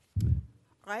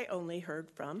 I only heard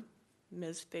from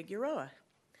Ms. Figueroa.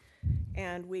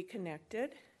 And we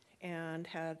connected and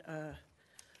had a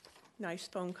nice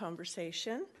phone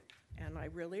conversation, and I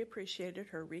really appreciated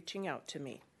her reaching out to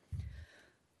me.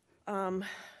 I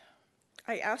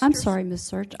asked I'm her, sorry, Ms.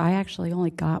 Search. I actually only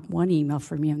got one email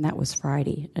from you, and that was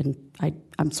Friday. And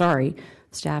I'm sorry,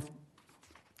 staff.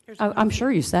 I'm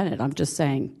sure you sent it. I'm just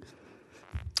saying.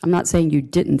 I'm not saying you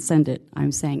didn't send it.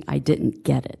 I'm saying I didn't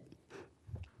get it.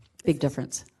 Big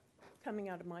difference. coming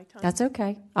out of my time. That's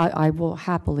okay. I will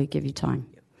happily give you time.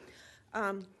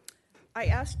 I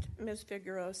asked Ms.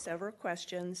 Figueroa several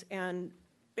questions, and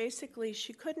basically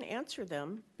she couldn't answer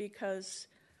them because,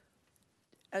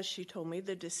 as she told me,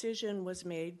 the decision was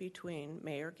made between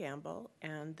Mayor Gamble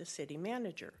and the city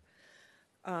manager.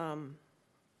 The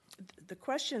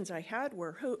questions I had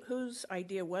were, whose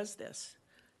idea was this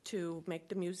to make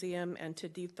the museum and to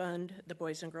defund the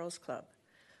Boys and Girls Club?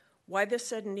 Why the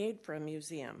sudden need for a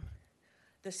museum?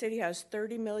 The city has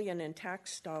 $30 million in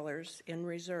tax dollars in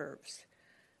reserves.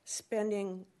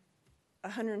 Spending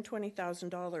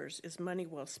 $120,000 is money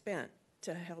well spent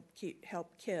to help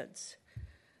kids.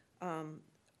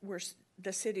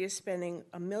 The city is spending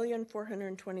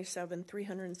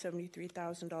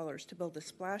 $1,427,373,000 to build a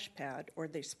splash pad, or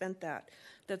they spent that.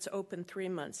 That's open 3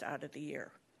 months out of the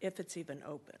year, if it's even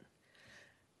open.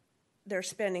 They're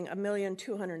spending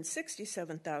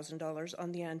 $1,267,000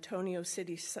 on the Antonio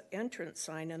City entrance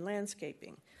sign and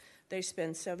landscaping. They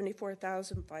spend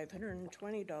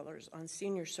 $74,520 on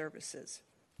senior services.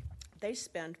 They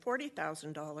spend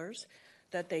 $40,000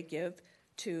 that they give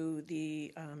to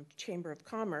the Chamber of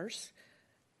Commerce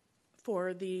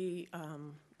for the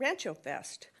Rancho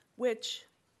Fest, which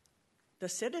the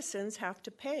citizens have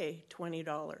to pay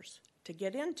 $20 to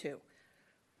get into.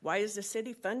 Why is the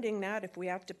city funding that if we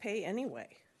have to pay anyway?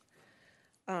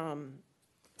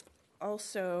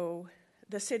 Also,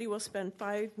 the city will spend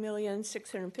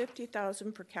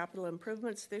 $5,650,000 for capital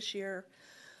improvements this year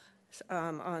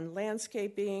on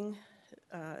landscaping,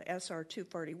 SR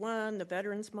 241, the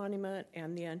Veterans Monument,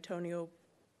 and the Antonio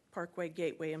Parkway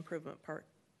Gateway Improvement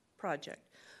Project.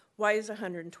 Why is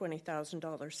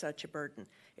 $120,000 such a burden?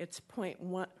 It's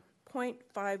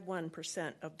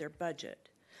 0.51% of their budget.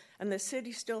 And the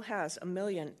city still has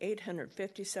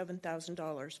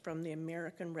 $1,857,000 from the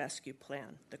American Rescue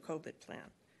Plan, the COVID plan.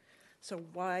 So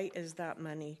why is that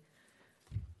money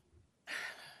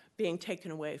being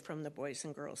taken away from the Boys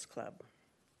and Girls Club?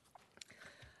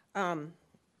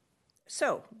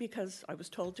 So, because I was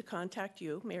told to contact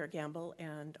you, Mayor Gamble,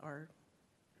 and our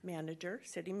manager,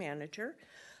 city manager,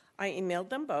 I emailed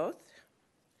them both.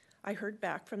 I heard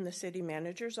back from the city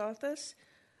manager's office.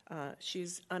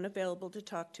 She's unavailable to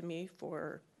talk to me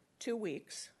for 2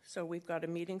 weeks, so we've got a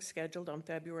meeting scheduled on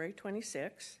February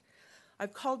 26th.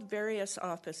 I've called various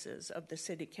offices of the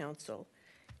city council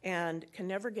and can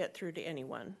never get through to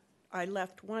anyone. I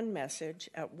left one message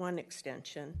at one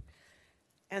extension,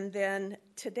 and then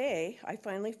today I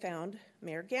finally found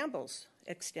Mayor Gamble's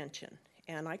extension,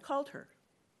 and I called her.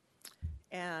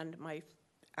 And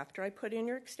after I put in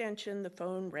your extension, the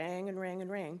phone rang and rang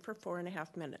and rang for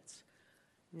 4.5 minutes.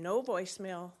 No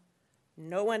voicemail,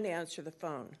 no one to answer the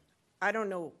phone. I don't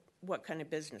know what kind of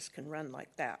business can run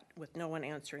like that with no one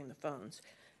answering the phones.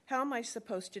 How am I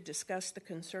supposed to discuss the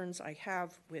concerns I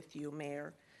have with you,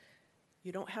 Mayor?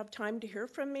 You don't have time to hear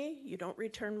from me? You don't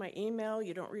return my email?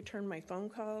 You don't return my phone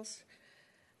calls?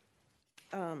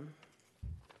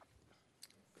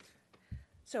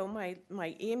 So my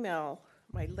email,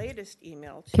 my latest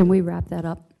email. Can we wrap that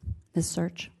up, Ms.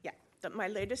 Search? Yeah, my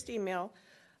latest email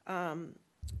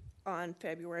on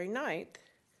February 9th,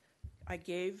 I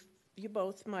gave you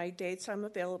both my dates I'm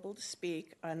available to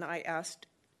speak, and I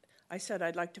said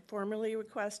I'd like to formally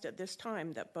request at this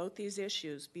time that both these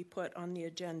issues be put on the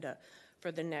agenda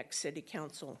for the next city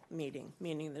council meeting,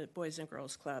 meaning the Boys and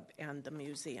Girls Club and the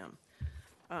museum.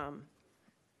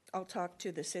 I'll talk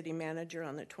to the city manager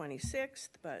on the 26th,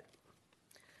 but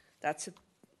that's it.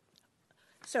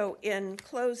 So in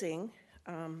closing,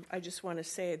 I just want to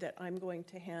say that I'm going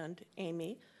to hand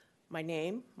Amy my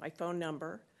name, my phone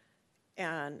number,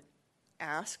 and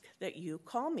ask that you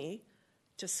call me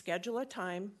to schedule a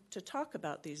time to talk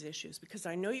about these issues, because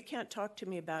I know you can't talk to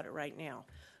me about it right now,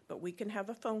 but we can have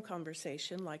a phone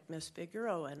conversation like Ms.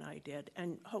 Figueroa and I did,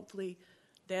 and hopefully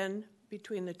then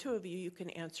between the two of you, you can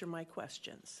answer my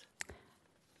questions.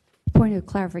 Point of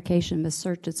clarification, Ms.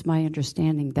 Search, it's my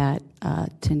understanding that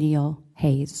Tennille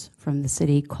Hayes from the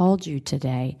city called you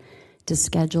today to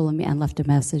schedule and left a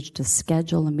message to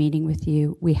schedule a meeting with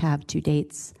you. We have 2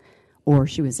 dates, or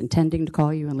she was intending to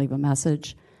call you and leave a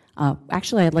message.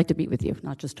 Actually, I'd like to meet with you,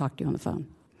 not just talk to you on the phone.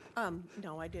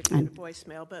 No, I didn't get a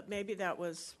voicemail, but maybe that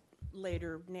was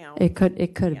later now. It could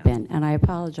have been, and I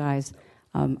apologize.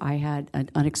 I had an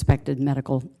unexpected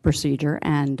medical procedure,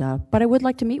 and but I would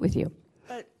like to meet with you.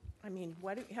 But I mean,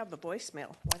 why don't you have a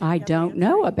voicemail? I don't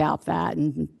know about that,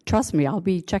 and trust me, I'll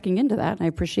be checking into that, and I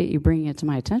appreciate you bringing it to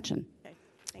my attention. Okay.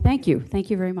 Thank you. Thank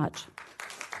you very much.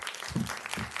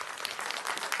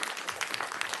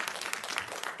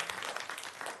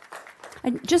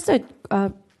 And just a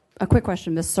quick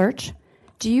question, Ms. Search.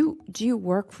 Do you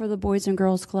work for the Boys and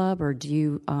Girls Club, or do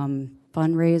you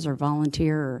fundraise or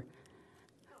volunteer? Or?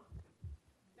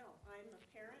 No, I'm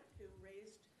a parent who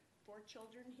raised 4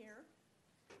 children here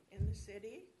in the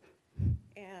city,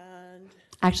 and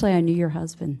Actually, I knew your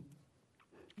husband.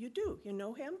 you do. You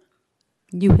know him?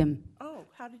 Knew him. Oh,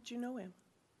 how did you know him?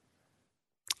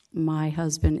 My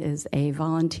husband is a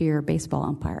volunteer baseball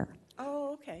umpire.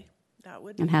 Oh, okay. That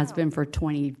would be And has how. been for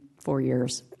 24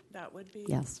 years. That would be.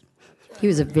 Yes. Right. He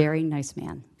was a very nice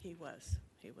man. He was.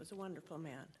 He was a wonderful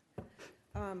man.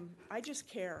 I just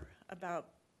care about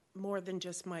more than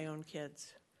just my own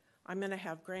kids. I'm going to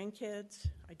have grandkids.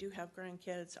 I do have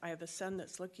grandkids. I have a son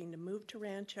that's looking to move to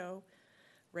Rancho,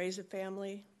 raise a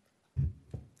family.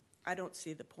 I don't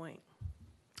see the point.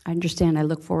 I understand. I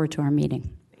look forward to our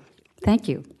meeting. Thank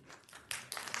you.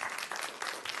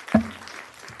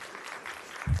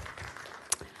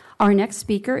 Our next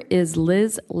speaker is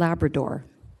Liz Labrador.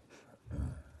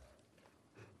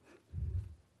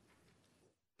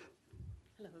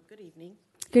 Hello, good evening.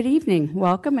 Good evening.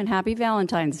 Welcome and happy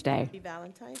Valentine's Day. Happy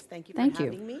Valentine's. Thank you Thank for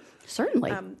you. having me.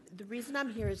 Certainly. The reason I'm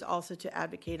here is also to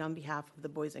advocate on behalf of the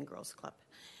Boys and Girls Club.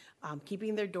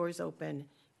 Keeping their doors open,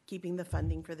 keeping the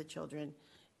funding for the children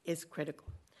is critical.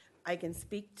 I can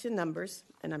speak to numbers,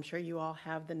 and I'm sure you all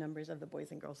have the numbers of the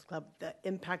Boys and Girls Club, the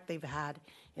impact they've had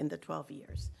in the 12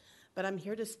 years. But I'm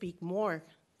here to speak more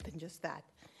than just that.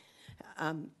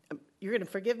 You're going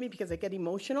to forgive me because I get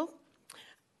emotional.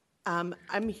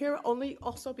 I'm here only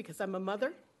also because I'm a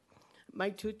mother.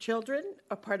 My 2 children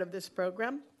are part of this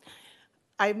program.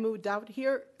 I moved out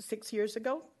here 6 years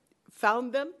ago,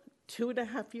 found them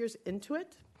 2.5 years into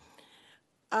it,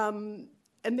 and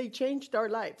they changed our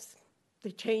lives.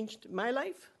 They changed my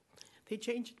life. They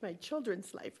changed my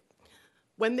children's life.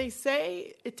 When they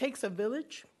say it takes a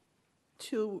village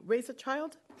to raise a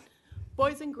child,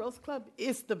 Boys and Girls Club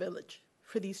is the village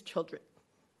for these children.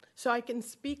 So I can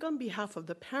speak on behalf of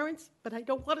the parents, but I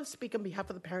don't want to speak on behalf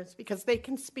of the parents because they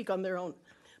can speak on their own,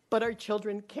 but our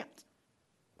children can't.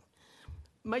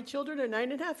 My children are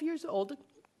 9.5 years old.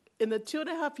 In the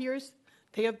 2.5 years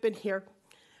they have been here,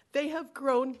 they have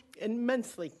grown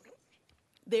immensely.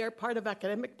 They are part of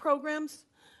academic programs.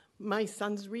 My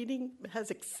son's reading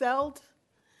has excelled.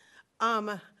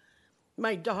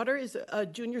 My daughter is a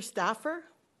junior staffer,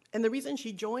 and the reason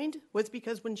she joined was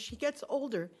because when she gets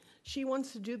older, she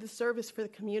wants to do the service for the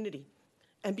community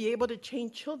and be able to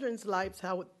change children's lives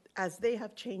as they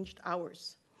have changed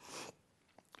ours.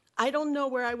 I don't know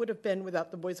where I would have been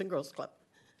without the Boys and Girls Club.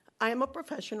 I am a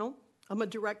professional. I'm a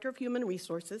director of human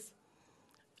resources.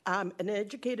 I'm an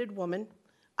educated woman.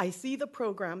 I see the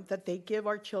program that they give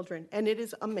our children, and it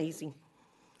is amazing.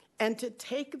 And to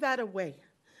take that away,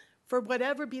 for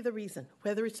whatever be the reason,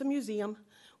 whether it's a museum,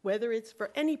 whether it's for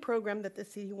any program that the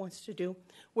city wants to do,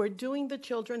 we're doing the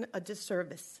children a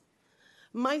disservice.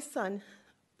 My son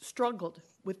struggled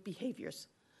with behaviors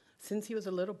since he was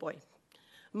a little boy.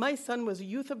 My son was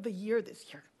Youth of the Year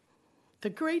this year. The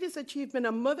greatest achievement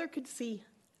a mother could see,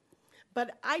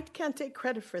 But I can't take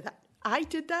credit for that. I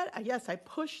did that. Yes, I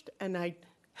pushed and I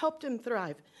helped him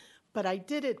thrive. But I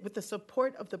did it with the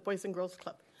support of the Boys and Girls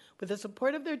Club, with the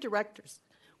support of their directors,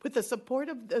 with the support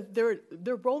of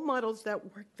their role models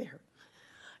that work there.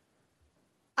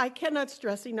 I cannot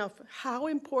stress enough how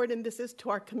important this is to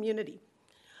our community.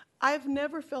 I've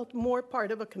never felt more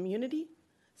part of a community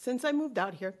since I moved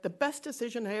out here. The best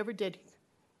decision I ever did.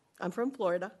 I'm from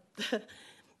Florida.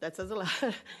 That says a lot.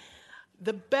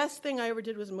 The best thing I ever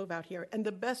did was move out here, and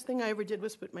the best thing I ever did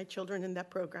was put my children in that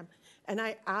program. And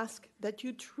I ask that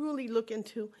you truly look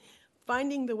into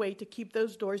finding the way to keep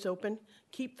those doors open,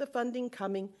 keep the funding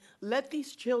coming, let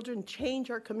these children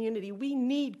change our community. We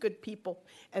need good people,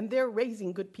 and they're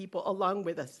raising good people along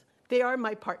with us. They are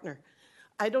my partner.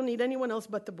 I don't need anyone else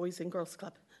but the Boys and Girls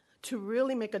Club to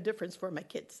really make a difference for my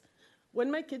kids. When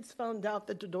my kids found out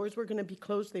that the doors were going to be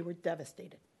closed, they were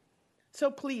devastated. So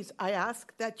please, I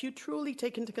ask that you truly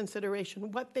take into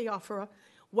consideration what they offer,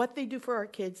 what they do for our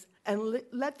kids, and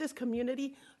let this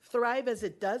community thrive as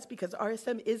it does, because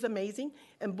RSM is amazing,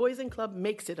 and Boys and Club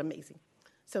makes it amazing.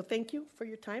 So thank you for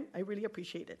your time. I really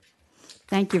appreciate it.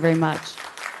 Thank you very much.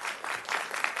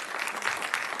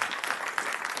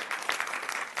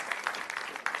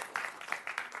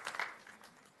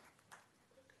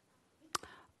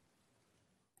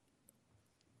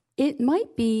 It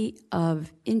might be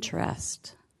of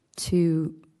interest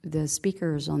to the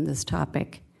speakers on this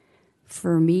topic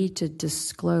for me to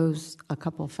disclose a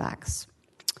couple facts.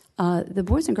 The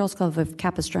Boys and Girls Club of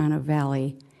Capistrano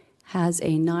Valley has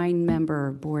a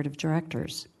 9-member board of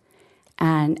directors.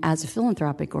 And as a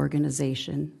philanthropic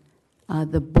organization,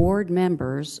 the board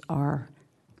members are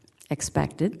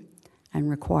expected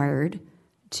and required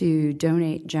to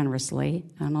donate generously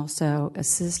and also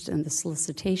assist in the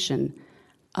solicitation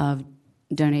of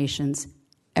donations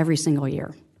every single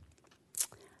year.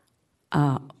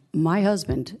 My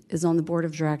husband is on the board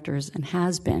of directors and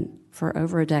has been for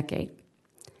over a decade.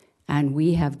 And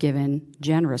we have given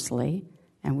generously,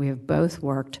 and we have both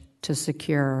worked to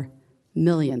secure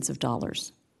millions of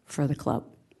dollars for the club.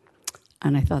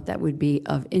 And I thought that would be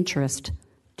of interest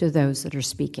to those that are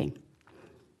speaking.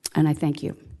 And I thank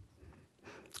you.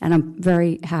 And I'm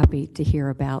very happy to hear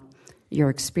about your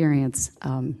experience,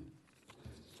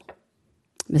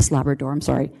 Miss Labrador, I'm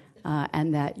sorry,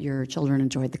 and that your children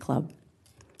enjoyed the club.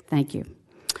 Thank you.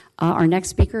 Our next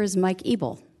speaker is Mike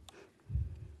Ebel.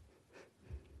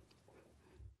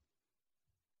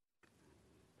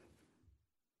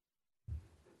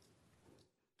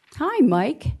 Hi,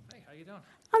 Mike. Hey, how you doing?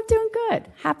 I'm doing good.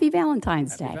 Happy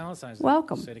Valentine's Day. Happy Valentine's Day.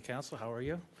 Welcome. City Council, how are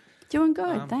you? Doing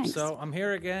good, thanks. So I'm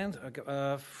here again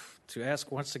to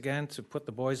ask once again to put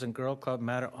the Boys and Girl Club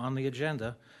matter on the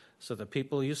agenda so the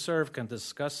people you serve can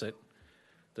discuss it,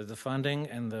 the funding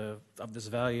and of this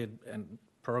valued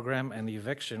program and the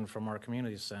eviction from our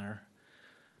community center.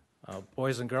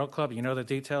 Boys and Girl Club, you know the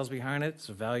details behind it. It's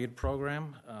a valued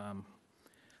program.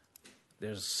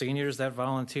 There's seniors that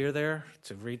volunteer there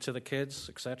to read to the kids,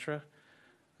 etc.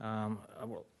 I'm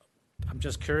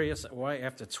just curious why,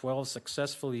 after 12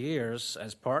 successful years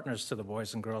as partners to the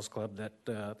Boys and Girls Club,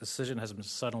 that decision has been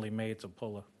suddenly made to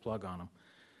pull a plug on them.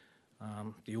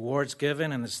 The awards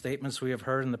given and the statements we have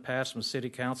heard in the past from City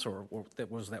Council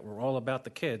that were all about the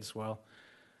kids. Well,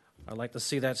 I'd like to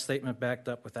see that statement backed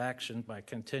up with action by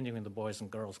continuing the Boys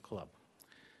and Girls Club.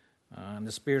 In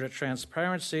the spirit of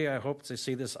transparency, I hope to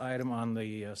see this item on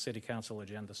the City Council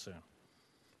agenda soon.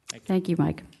 Thank you,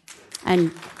 Mike.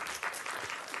 And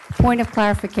point of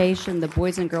clarification, the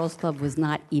Boys and Girls Club was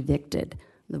not evicted.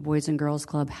 The Boys and Girls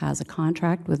Club has a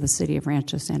contract with the City of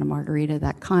Rancho Santa Margarita.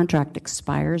 That contract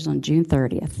expires on June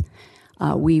 30th.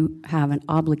 We have an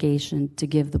obligation to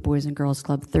give the Boys and Girls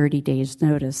Club 30 days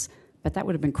notice, but that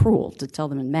would have been cruel to tell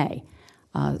them in May.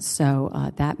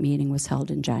 So that meeting was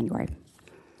held in January.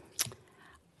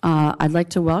 I'd like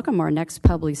to welcome our next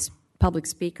public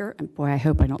speaker, and boy, I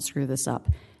hope I don't screw this up,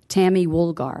 Tammy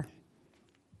Woolgar.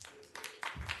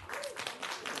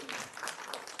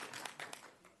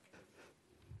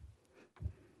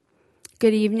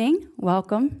 Good evening.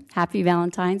 Welcome. Happy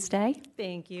Valentine's Day.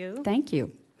 Thank you. Thank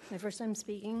you. My first time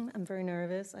speaking. I'm very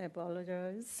nervous. I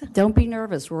apologize. Don't be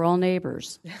nervous. We're all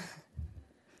neighbors.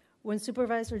 When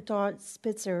Supervisor Todd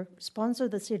Spitzer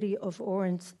sponsored the City of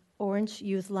Orange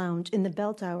Youth Lounge in the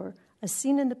Bell Tower, as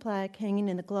seen in the plaque hanging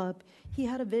in the club, he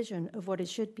had a vision of what it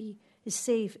should be, a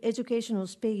safe, educational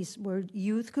space where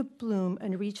youth could bloom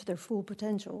and reach their full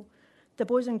potential. The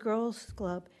Boys and Girls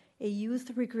Club, a youth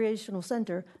recreational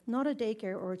center, not a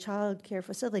daycare or a child care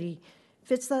facility,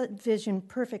 fits that vision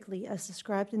perfectly as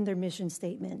described in their mission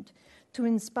statement: to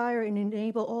inspire and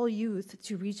enable all youth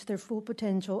to reach their full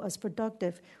potential as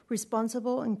productive,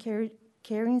 responsible, and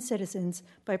caring citizens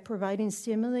by providing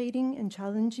stimulating and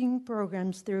challenging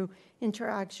programs through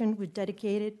interaction with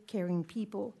dedicated, caring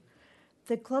people.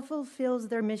 The club fulfills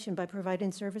their mission by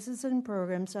providing services and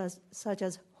programs such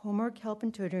as homework help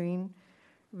and tutoring,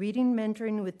 reading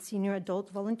mentoring with senior adult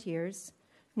volunteers,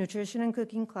 nutrition and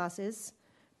cooking classes,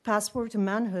 Passport to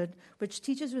Manhood, which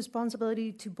teaches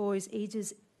responsibility to boys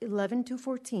ages 11 to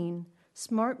 14,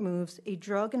 Smart Moves, a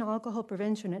drug and alcohol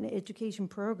prevention and education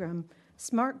program,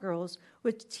 Smart Girls,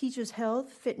 which teaches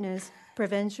health, fitness,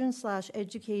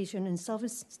 prevention/education, and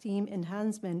self-esteem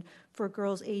enhancement for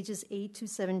girls ages 8 to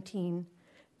 17.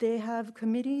 They have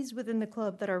committees within the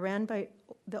club that are ran by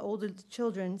the older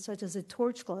children, such as the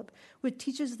Torch Club, which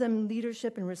teaches them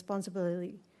leadership and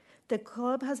responsibility. The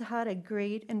club has had a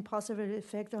great and positive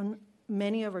effect on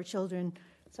many of our children,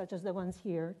 such as the ones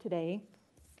here today.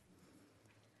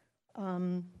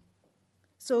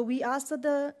 So we ask that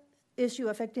the issue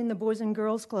affecting the Boys and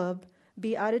Girls Club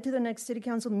be added to the next City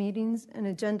Council meetings and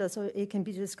agenda so it can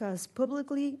be discussed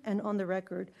publicly and on the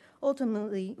record.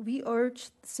 Ultimately, we urge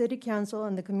City Council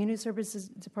and the Community Services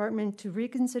Department to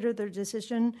reconsider their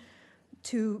decision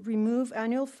to remove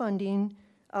annual funding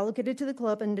allocated to the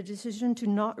club and the decision to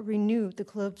not renew the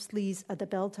club's lease at the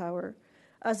bell tower.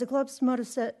 As the club's motto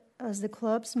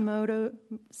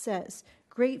says,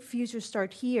 great futures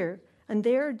start here, and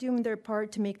they are doing their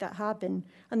part to make that happen.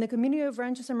 And the community of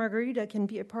Rancho San Margarita can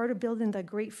be a part of building that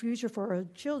great future for our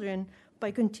children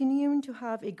by continuing to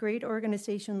have a great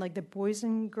organization like the Boys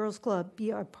and Girls Club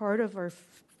be a part of our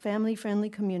family-friendly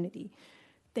community.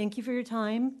 Thank you for your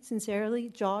time. Sincerely,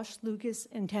 Josh, Lucas,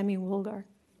 and Tammy Woolgar.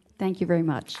 Thank you very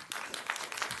much.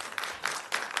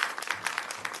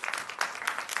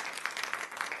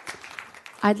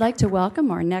 I'd like to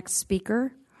welcome our next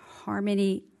speaker,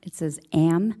 Harmony, it says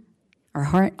Am, or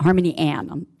Harmony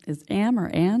Ann. Is Am or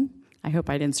Ann? I hope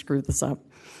I didn't screw this up.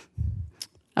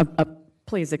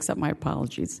 Please accept my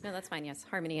apologies. No, that's fine, yes.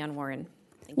 Harmony Ann Warren.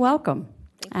 Welcome.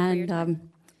 Thank you for your time.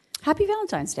 Happy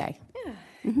Valentine's Day. Yeah,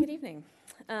 good evening.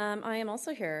 I am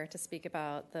also here to speak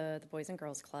about the Boys and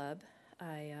Girls Club.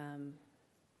 I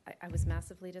was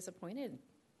massively disappointed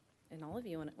in all of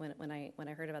you when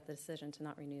I heard about the decision to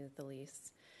not renew the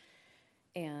lease,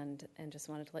 and just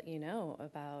wanted to let you know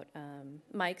about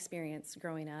my experience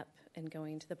growing up and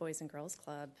going to the Boys and Girls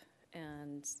Club,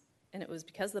 and it was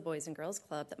because of the Boys and Girls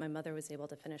Club that my mother was able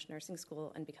to finish nursing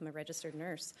school and become a registered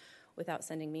nurse without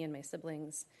sending me and my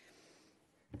siblings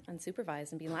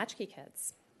unsupervised and being latchkey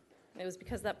kids. It was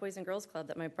because of that Boys and Girls Club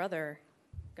that my brother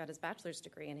got his bachelor's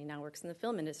degree, and he now works in the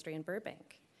film industry in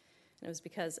Burbank. And it was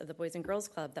because of the Boys and Girls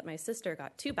Club that my sister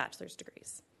got 2 bachelor's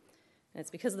degrees. And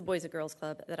it's because of the Boys and Girls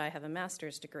Club that I have a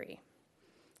master's degree.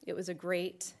 It was a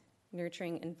great,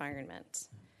 nurturing environment.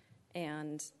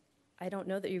 And I don't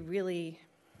know that you really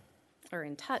are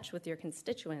in touch with your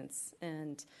constituents,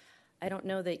 and I don't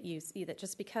know that you see that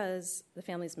just because the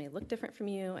families may look different from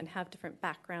you and have different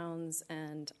backgrounds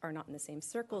and are not in the same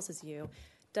circles as you,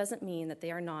 doesn't mean that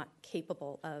they are not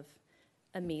capable of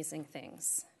amazing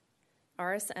things.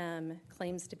 RSM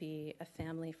claims to be a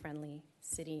family-friendly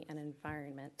city and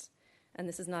environment, and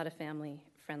this is not a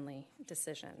family-friendly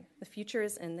decision. The future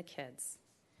is in the kids.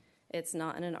 It's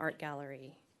not in an art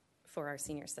gallery for our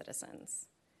senior citizens.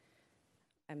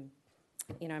 I'm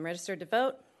registered to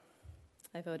vote.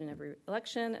 I vote in every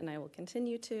election, and I will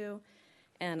continue to,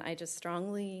 and I just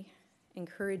strongly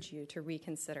encourage you to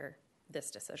reconsider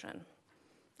this decision.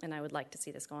 And I would like to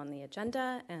see this go on the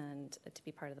agenda and to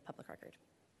be part of the public record.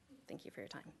 Thank you for your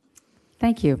time.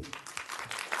 Thank you.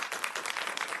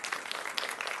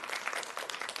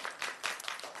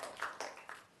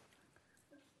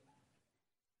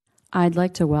 I'd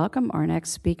like to welcome our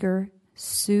next speaker,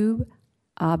 Sue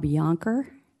Abyankar.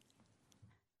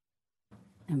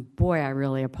 And boy, I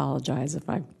really apologize if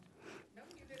I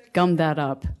gummed that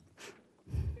up. You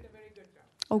did a very good job.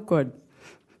 Oh, good.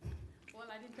 Well,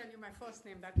 I didn't tell you my first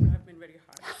name. That would have been very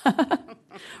hard.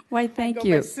 Why, thank I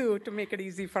you. go by Sue to make it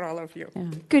easy for all of you. Yeah.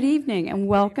 Good evening and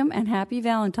welcome and happy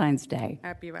Valentine's Day.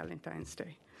 Happy Valentine's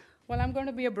Day. Well, I'm going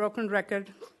to be a broken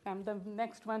record. I'm the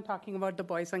next one talking about the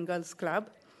Boys and Girls Club.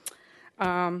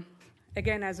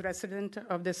 Again, as a resident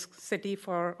of this city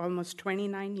for almost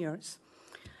 29 years,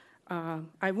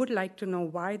 I would like to know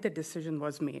why the decision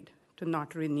was made to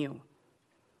not renew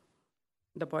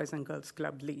the Boys and Girls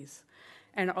Club lease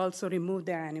and also remove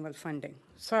their annual funding.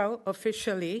 So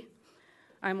officially,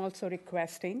 I'm also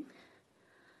requesting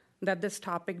that this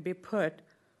topic be put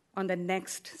on the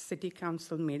next City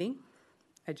Council meeting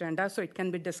agenda so it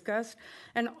can be discussed,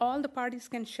 and all the parties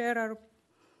can share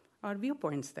our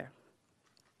viewpoints there.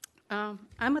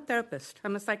 I'm a therapist.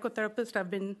 I'm a psychotherapist.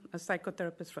 I've been a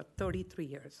psychotherapist for 33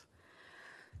 years.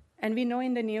 And we know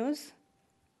in the news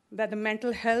that the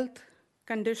mental health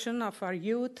condition of our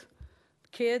youth,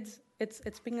 kids,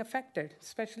 it's being affected,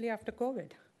 especially after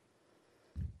COVID.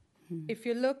 If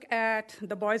you look at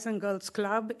the Boys and Girls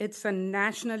Club, it's a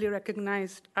nationally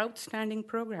recognized outstanding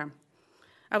program.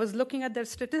 I was looking at their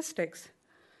statistics.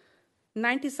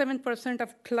 97%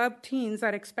 of club teens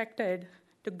are expected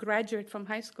to graduate from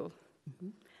high school.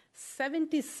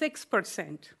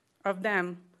 76% of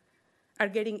them are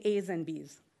getting A's and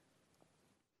B's.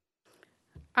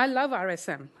 I love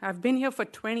RSM. I've been here for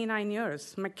 29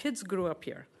 years. My kids grew up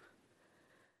here.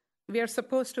 We are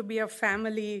supposed to be a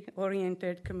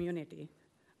family-oriented community,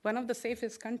 one of the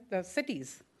safest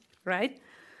cities, right?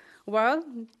 Well,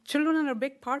 children are a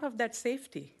big part of that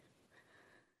safety.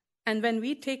 And when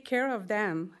we take care of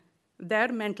them, their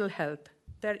mental health,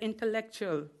 their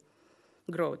intellectual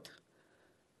growth,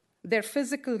 their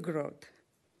physical growth,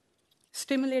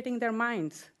 stimulating their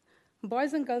minds.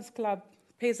 Boys and Girls Club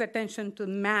pays attention to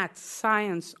math,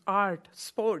 science, art,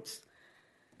 sports.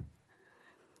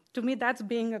 To me, that's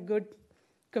being a good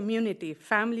community,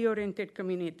 family-oriented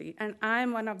community. And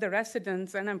I'm one of the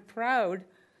residents, and I'm proud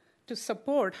to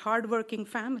support hardworking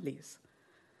families.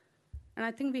 And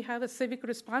I think we have a civic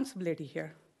responsibility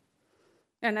here.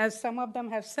 And as some of them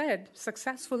have said,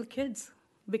 successful kids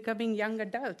becoming young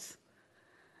adults.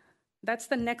 That's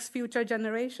the next future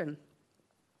generation.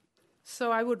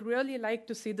 So I would really like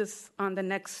to see this on the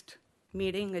next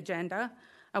meeting agenda.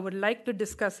 I would like to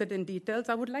discuss it in details.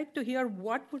 I would like to hear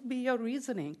what would be your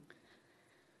reasoning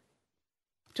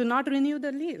to not renew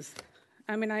the lease.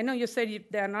 I mean, I know you said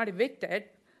they are not evicted,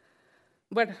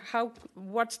 but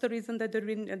what's the reason that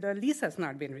the lease has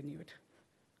not been renewed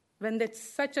when that's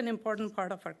such an important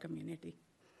part of our community?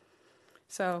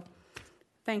 So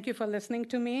thank you for listening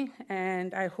to me,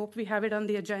 and I hope we have it on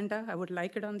the agenda. I would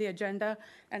like it on the agenda,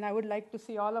 and I would like to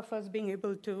see all of us being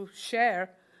able to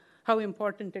share how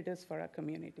important it is for our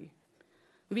community.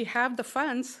 We have the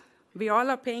funds. We all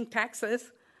are paying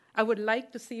taxes. I would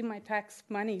like to see my tax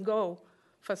money go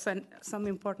for some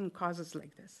important causes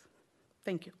like this.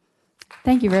 Thank you.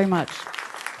 Thank you very much.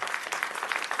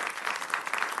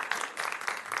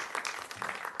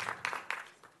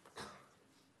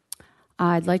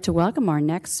 I'd like to welcome our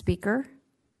next speaker,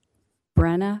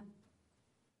 Brenna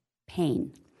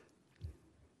Payne.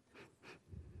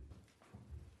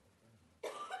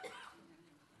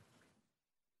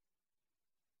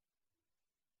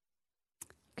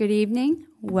 Good evening,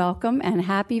 welcome, and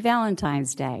happy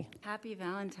Valentine's Day. Happy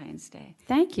Valentine's Day.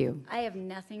 Thank you. I have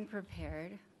nothing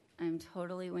prepared. I'm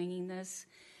totally winging this.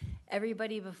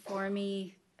 Everybody before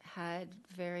me had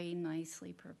very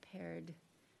nicely prepared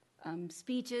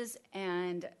speeches,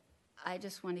 and I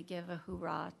just want to give a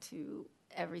hoorah to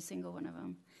every single one of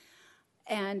them.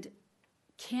 And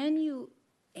can you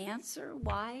answer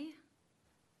why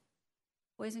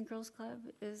Boys and Girls Club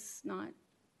is not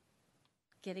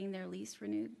getting their lease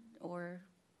renewed, or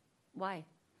why?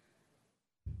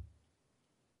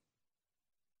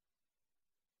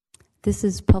 This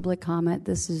is public comment.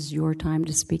 This is your time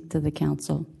to speak to the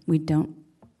council. We don't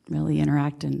really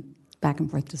interact in back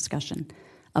and forth discussion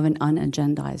of an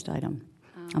unagendized item.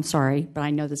 I'm sorry, but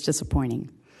I know that's disappointing.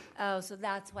 Oh, so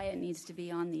that's why it needs to be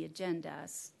on the agenda.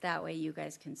 That way you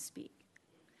guys can speak.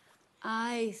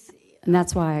 I see. And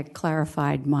that's why I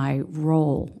clarified my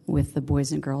role with the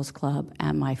Boys and Girls Club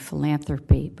and my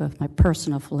philanthropy, both my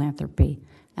personal philanthropy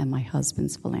and my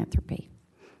husband's philanthropy.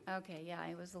 Okay, yeah,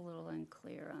 I was a little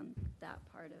unclear on that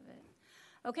part of it.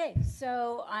 Okay,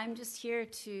 so I'm just here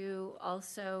to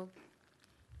also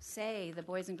say the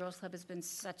Boys and Girls Club has been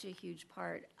such a huge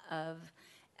part of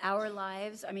our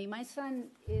lives. I mean, my son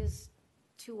is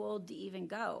too old to even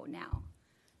go now.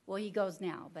 Well, he goes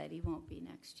now, but he won't be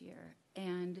next year.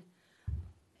 And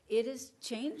it has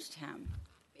changed him.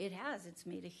 It has. It's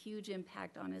made a huge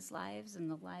impact on his lives and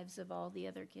the lives of all the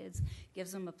other kids.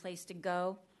 Gives them a place to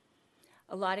go.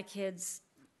 A lot of kids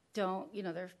don't,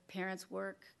 their parents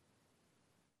work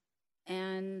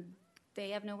and they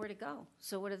have nowhere to go.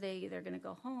 So what are they? They're going to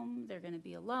go home. They're going to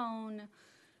be alone,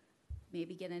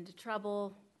 maybe get into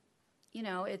trouble.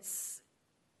 It's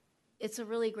a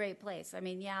really great place. I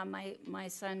mean, yeah, my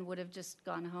son would have just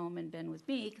gone home and been with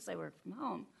me because I work from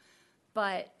home.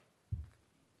 But,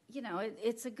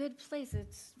 it's a good place.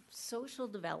 It's social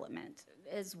development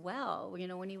as well,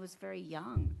 when he was very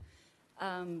young.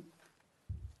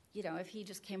 If he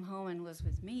just came home and was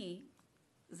with me,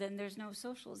 then there's no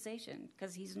socialization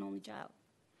because he's an only child.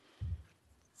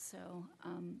 So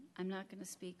I'm not going to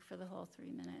speak for the whole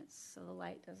 3 minutes, so the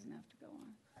light doesn't have to go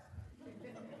on.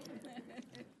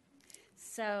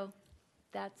 So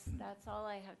that's all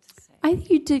I have to say. I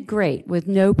think you did great with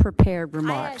no prepared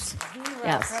remarks. I had zero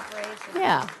Yes. preparation.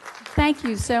 Yeah. Thank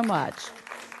you so much.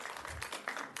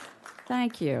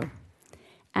 Thank you.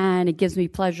 And it gives me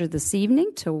pleasure this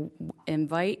evening to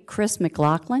invite Chris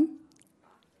McLaughlin.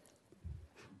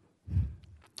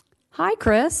 Hi,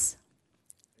 Chris.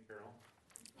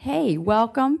 Hey,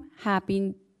 welcome.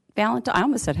 Happy Valentine. I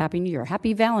almost said Happy New Year.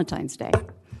 Happy Valentine's Day.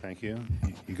 Thank you.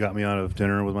 You got me out of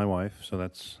dinner with my wife, so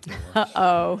that's.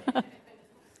 Uh-oh.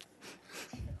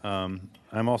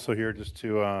 I'm also here just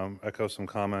to echo some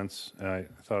comments. I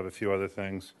thought of a few other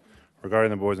things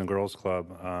regarding the Boys and Girls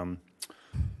Club.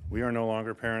 We are no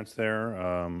longer parents there.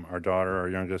 Our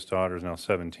youngest daughter, is now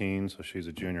 17, so she's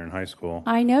a junior in high school.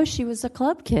 I know she was a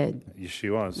club kid.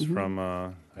 She was from,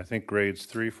 I think, grades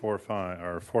 3, 4, 5,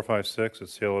 or 4, 5, 6 at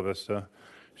Cielo Vista.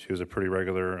 She was a pretty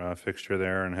regular fixture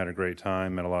there and had a great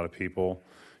time, met a lot of people.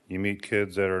 You meet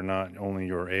kids that are not only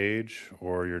your age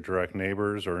or your direct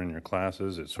neighbors or in your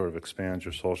classes. It sort of expands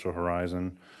your social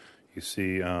horizon. You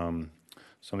see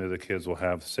some of the kids will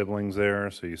have siblings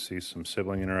there, so you see some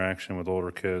sibling interaction with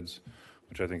older kids,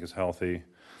 which I think is healthy.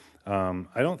 I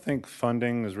don't think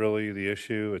funding is really the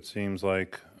issue. It seems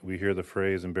like we hear the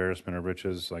phrase embarrassment of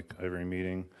riches like every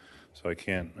meeting, so I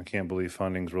can't believe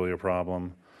funding is really a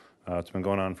problem. It's been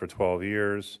going on for 12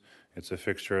 years. It's a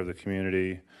fixture of the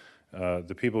community.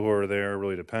 The people who are there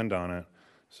really depend on it.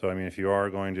 So, I mean, if you are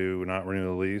going to not renew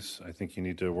the lease, I think you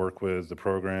need to work with the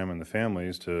program and the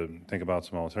families to think about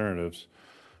some alternatives.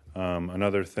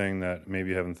 Another thing that maybe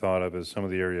you haven't thought of is some of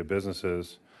the area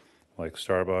businesses like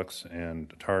Starbucks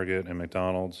and Target and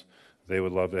McDonald's. They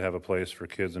would love to have a place for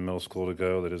kids in middle school to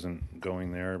go that isn't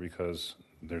going there because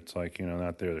it's like,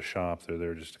 not there to shop. They're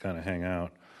there just to kind of hang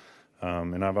out.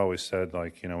 And I've always said,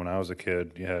 like, when I was a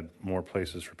kid, you had more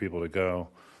places for people to go.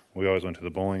 We always went to the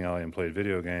bowling alley and played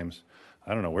video games.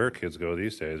 I don't know where kids go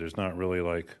these days. There's not really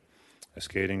like a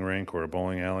skating rink or a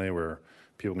bowling alley where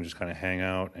people can just kind of hang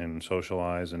out and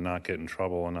socialize and not get in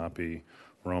trouble and not be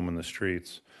roaming the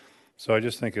streets. So I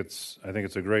just think it's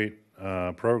a great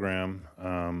program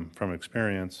from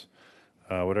experience.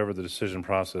 Whatever the decision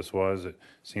process was, it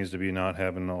seems to be not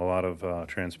having a lot of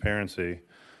transparency.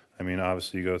 I mean,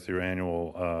 obviously you go through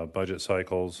annual budget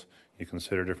cycles. You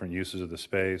consider different uses of the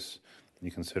space.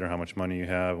 You consider how much money you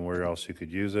have and where else you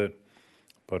could use it.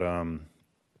 But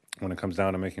when it comes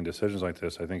down to making decisions like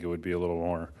this, I think it would be a little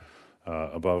more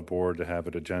above board to have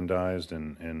it agendized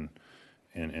and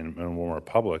more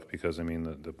public, because I mean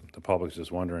the public's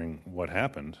just wondering what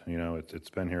happened. It's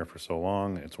been here for so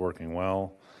long. It's working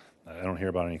well. I don't hear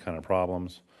about any kind of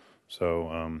problems.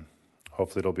 So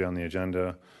hopefully it'll be on the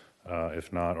agenda.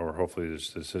 If not, or hopefully this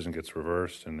decision gets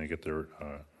reversed and they get their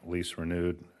lease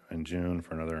renewed in June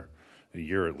for another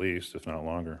year at least, if not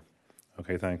longer.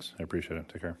 Okay, thanks. I appreciate it.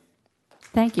 Take care.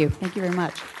 Thank you. Thank you very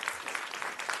much.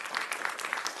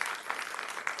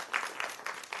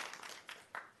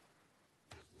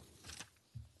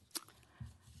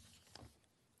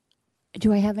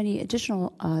 Do I have any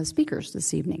additional speakers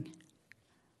this evening?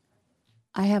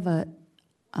 I have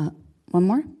one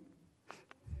more.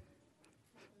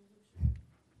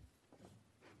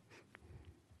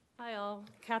 Hi all,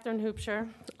 Catherine Hoopshire.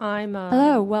 I'm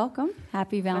Hello, welcome.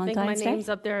 Happy Valentine's Day. I think my name's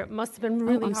up there. It must have been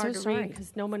really I'm hard so to sorry. read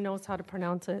because no one knows how to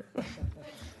pronounce it.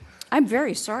 I'm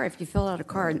very sorry if you fill out a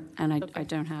card and I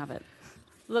don't have it.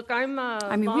 Look, I'm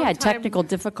I mean, we had technical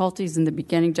difficulties in the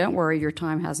beginning. Don't worry, your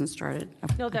time hasn't started.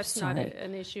 No, that's not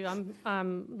an issue.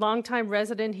 I'm longtime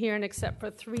resident here, and except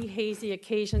for 3 hazy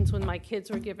occasions when my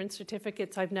kids were given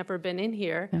certificates, I've never been in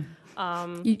here.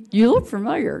 You look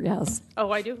familiar, yes.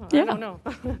 Oh, I do? Yeah. I don't know.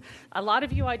 A lot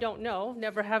of you I don't know,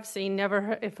 never have seen,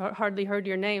 hardly heard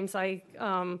your names.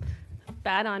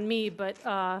 Bad on me, but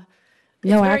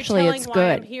No, actually, it's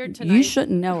good. You You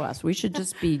shouldn't know us. We should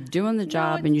just be doing the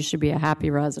job, and you should be a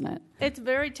happy resident. It's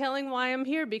very telling why I'm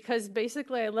here, because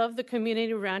basically I love the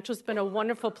community. Rancho has been a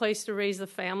wonderful place to raise a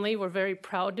family. We're very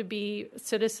proud to be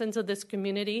citizens of this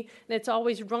community, and it's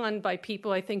always run by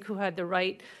people, I think, who had the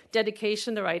right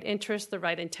dedication, the right interest, the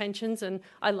right intentions, and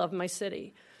I love my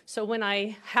city. So when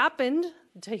I happened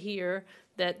to hear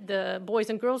that the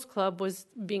Boys and Girls Club was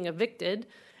being evicted,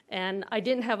 and I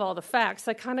didn't have all the facts,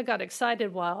 I kind of got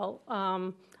excited while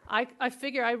I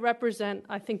figure I represent,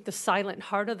 I think, the silent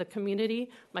heart of the community.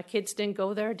 My kids didn't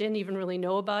go there, didn't even really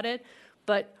know about it.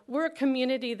 But we're a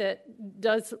community that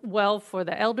does well for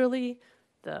the elderly,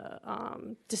 the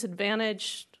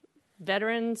disadvantaged,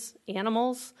 veterans,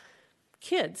 animals,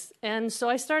 kids. And so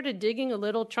I started digging a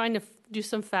little, trying to do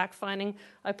some fact finding.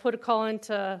 I put a call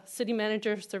into City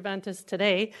Manager Cervantes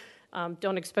today.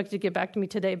 Don't expect you to get back to me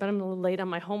today, but I'm a little late on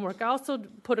my homework. I also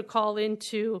put a call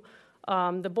into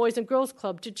the Boys and Girls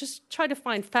Club to just try to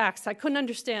find facts. I couldn't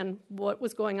understand what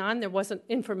was going on. There wasn't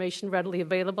information readily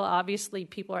available. Obviously,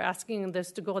 people are asking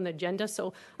this to go on the agenda,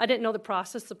 so I didn't know the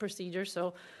process, the procedure.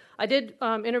 So I did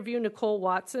interview Nicole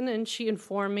Watson, and she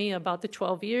informed me about the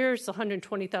 12 years, the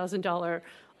 $120,000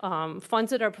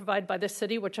 funds that are provided by the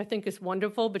city, which I think is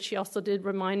wonderful, but she also did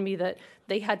remind me that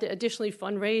they had to additionally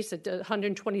fundraise, that the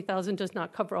 $120,000 does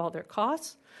not cover all their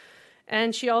costs.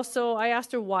 And she also, I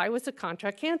asked her, why was the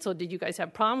contract canceled? Did you guys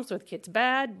have problems with kids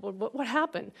bad? What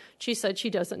happened? She said she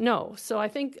doesn't know. So I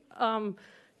think, from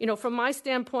my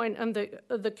standpoint and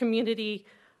the community,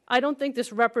 I don't think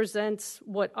this represents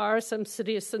what some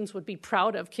citizens would be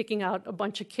proud of, kicking out a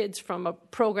bunch of kids from a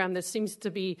program that seems to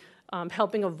be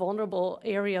helping a vulnerable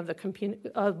area of the community,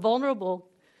 a vulnerable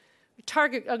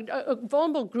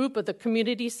group of the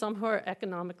community, some who are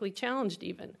economically challenged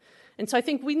even. And so I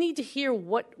think we need to hear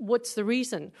what's the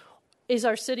reason. Is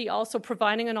our city also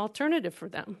providing an alternative for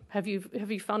them? Have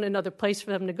you found another place for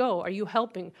them to go? Are you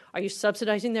helping? Are you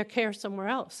subsidizing their care somewhere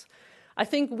else? I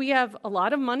think we have a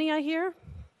lot of money, I hear.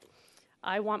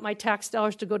 I want my tax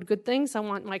dollars to go to good things. I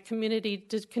want my community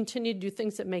to continue to do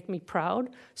things that make me proud.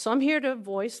 So I'm here to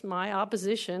voice my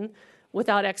opposition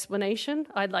without explanation.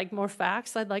 I'd like more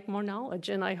facts. I'd like more knowledge.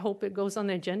 And I hope it goes on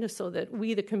the agenda so that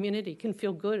we, the community, can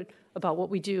feel good about what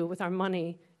we do with our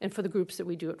money and for the groups that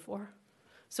we do it for.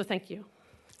 So thank you.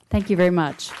 Thank you very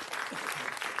much.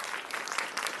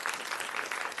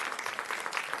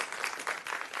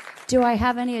 Do I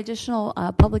have any additional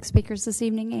public speakers this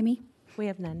evening, Amy? We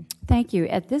have none. Thank you.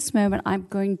 At this moment, I'm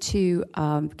going to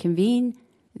convene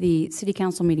the City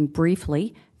Council meeting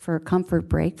briefly for a comfort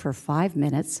break for 5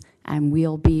 minutes, and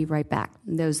we'll be right back.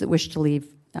 Those that wish to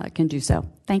leave can do so.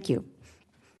 Thank you.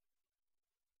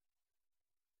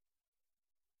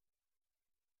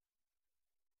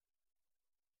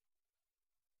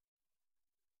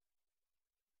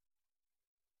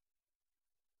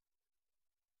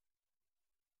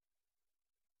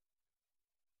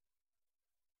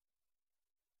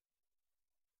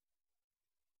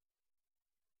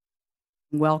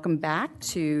 Welcome back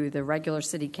to the regular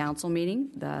City Council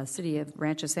meeting, the City of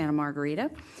Rancho Santa Margarita.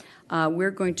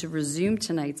 We're going to resume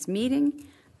tonight's meeting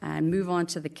and move on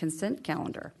to the consent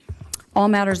calendar. All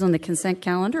matters on the consent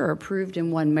calendar are approved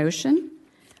in one motion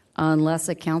unless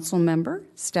a council member,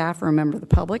 staff, or a member of the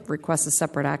public requests a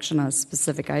separate action on a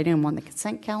specific item on the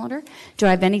consent calendar. Do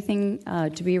I have anything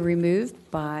to be removed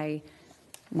by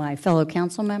my fellow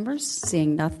council members?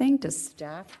 Seeing nothing,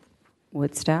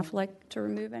 would staff like to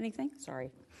remove anything?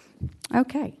 Sorry.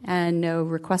 Okay, and no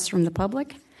requests from the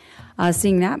public?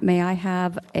 Seeing that, may I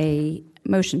have a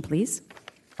motion, please?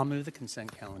 I'll move the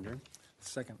consent calendar.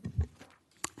 Second.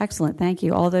 Excellent, thank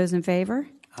you. All those in favor?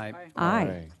 Aye.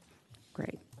 Aye.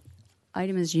 Great.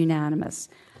 Item is unanimous.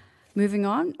 Moving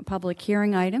on, public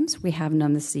hearing items. We have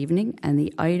none this evening. And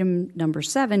the item number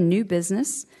 7, new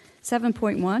business,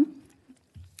 7.1.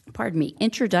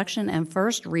 Introduction and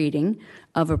first reading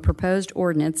of a proposed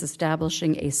ordinance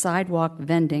establishing a sidewalk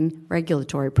vending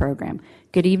regulatory program.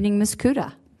 Good evening, Ms.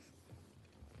 Kuda.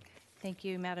 Thank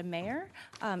you, Madam Mayor.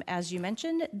 As you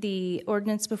mentioned, the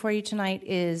ordinance before you tonight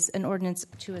is an ordinance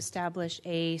to establish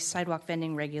a sidewalk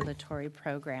vending regulatory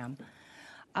program.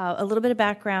 A little bit of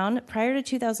background. Prior to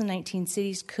 2019,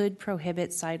 cities could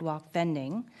prohibit sidewalk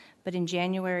vending, but in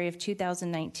January of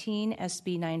 2019,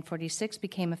 SB 946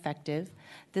 became effective.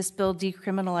 This bill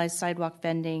decriminalized sidewalk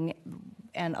vending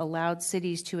and allowed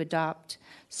cities to adopt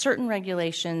certain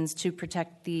regulations to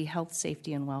protect the health,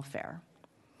 safety, and welfare.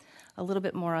 A little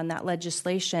bit more on that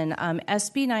legislation.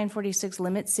 SB 946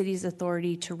 limits cities'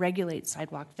 authority to regulate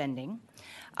sidewalk vending.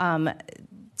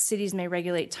 Cities may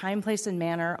regulate time, place, and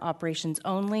manner operations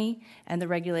only, and the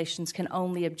regulations can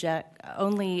only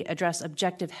address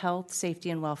objective health, safety,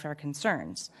 and welfare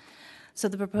concerns. So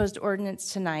the proposed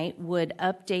ordinance tonight would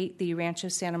update the Rancho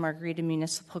Santa Margarita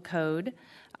Municipal Code,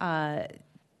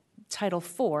 Title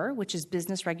 4, which is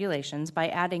business regulations, by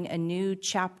adding a new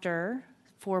chapter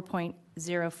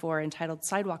 4.04 entitled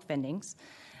Sidewalk Vendings.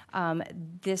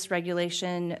 This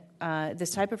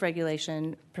type of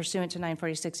regulation pursuant to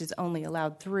 946 is only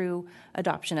allowed through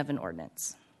adoption of an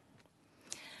ordinance.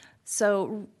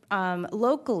 So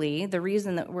locally, the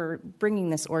reason that we're bringing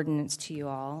this ordinance to you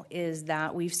all is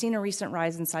that we've seen a recent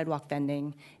rise in sidewalk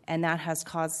vending, and that has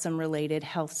caused some related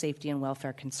health, safety, and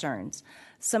welfare concerns.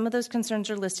 Some of those concerns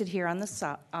are listed here on the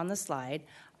slide.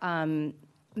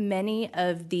 Many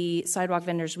of the sidewalk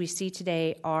vendors we see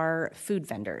today are food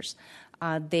vendors.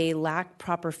 They lack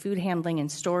proper food handling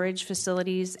and storage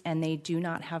facilities, and they do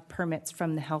not have permits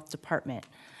from the health department.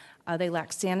 They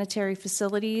lack sanitary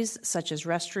facilities such as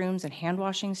restrooms and hand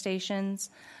washing stations.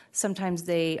 Sometimes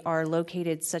they are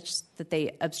located such that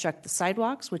they obstruct the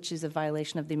sidewalks, which is a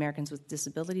violation of the Americans with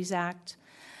Disabilities Act.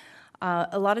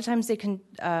 A lot of times they can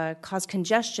cause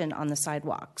congestion on the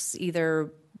sidewalks,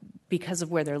 either because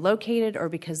of where they're located or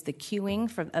because the queuing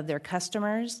of their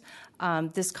customers.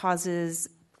 This causes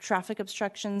traffic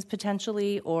obstructions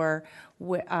potentially, or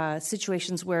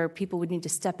situations where people would need to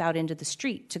step out into the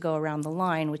street to go around the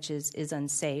line, which is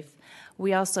unsafe.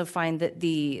 We also find that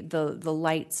the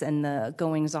lights and the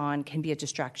goings-on can be a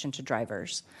distraction to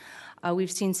drivers.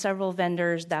 We've seen several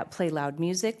vendors that play loud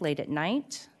music late at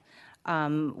night.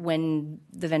 When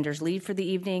the vendors leave for the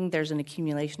evening, there's an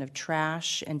accumulation of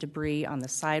trash and debris on the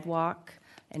sidewalk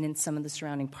and in some of the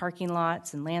surrounding parking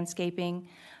lots and landscaping.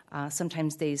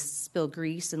 Sometimes they spill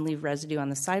grease and leave residue on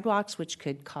the sidewalks, which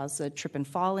could cause a trip and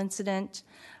fall incident.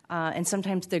 And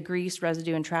sometimes the grease,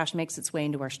 residue, and trash makes its way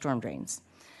into our storm drains.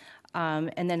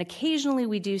 And then occasionally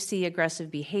we do see aggressive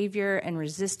behavior and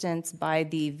resistance by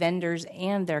the vendors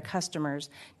and their customers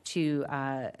to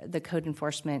the code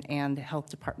enforcement and health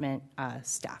department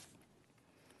staff.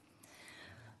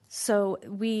 So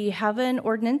we have an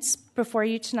ordinance before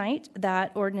you tonight.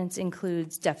 That ordinance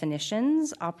includes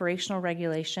definitions, operational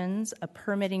regulations, a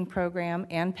permitting program,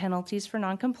 and penalties for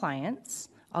noncompliance.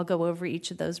 I'll go over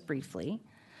each of those briefly.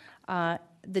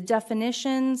 The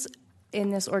definitions in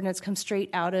this ordinance come straight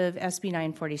out of SB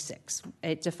 946.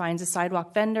 It defines a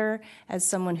sidewalk vendor as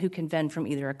someone who can vend from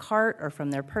either a cart or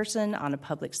from their person on a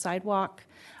public sidewalk.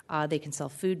 They can sell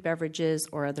food, beverages,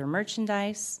 or other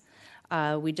merchandise.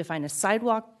 We define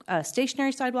a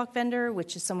stationary sidewalk vendor,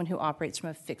 which is someone who operates from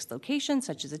a fixed location,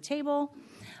 such as a table,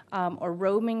 or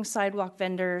roaming sidewalk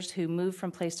vendors who move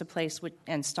from place to place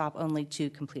and stop only to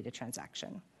complete a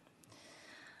transaction.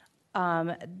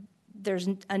 There's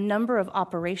a number of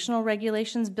operational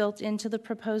regulations built into the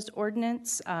proposed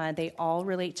ordinance. They all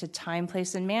relate to time,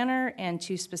 place, and manner, and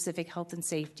to specific health and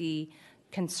safety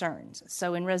concerns.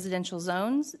 So in residential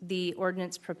zones, the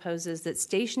ordinance proposes that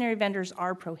stationary vendors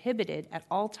are prohibited at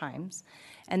all times,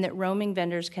 and that roaming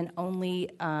vendors can only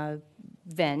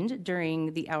vend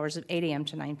during the hours of 8 a.m.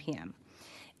 to 9 p.m.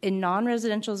 In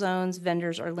non-residential zones,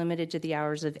 vendors are limited to the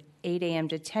hours of 8 a.m.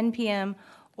 to 10 p.m.,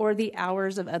 or the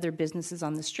hours of other businesses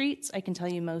on the streets. I can tell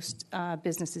you most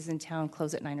businesses in town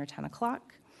close at 9 or 10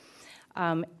 o'clock.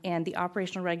 And the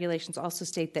operational regulations also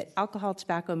state that alcohol,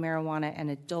 tobacco, marijuana,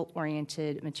 and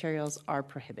adult-oriented materials are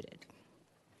prohibited.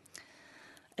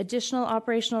 Additional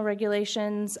operational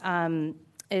regulations,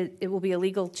 it will be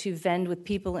illegal to vend with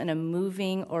people in a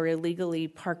moving or illegally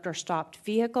parked or stopped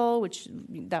vehicle, which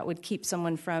that would keep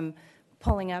someone from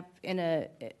pulling up in an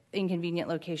inconvenient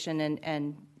location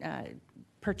and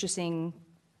purchasing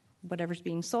whatever's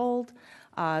being sold.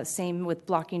 Same with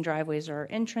blocking driveways or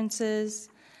entrances.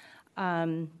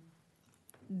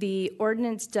 The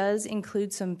ordinance does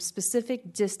include some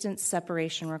specific distance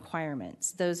separation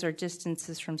requirements. Those are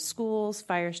distances from schools,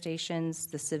 fire stations,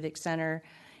 the civic center,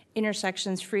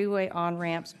 intersections, freeway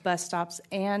on-ramps, bus stops,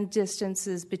 and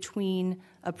distances between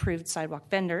approved sidewalk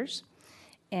vendors.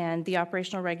 And the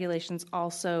operational regulations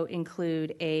also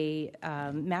include a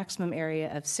maximum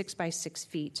area of 6 by 6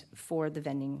 feet for the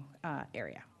vending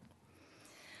area.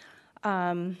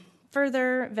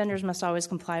 Further, vendors must always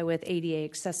comply with ADA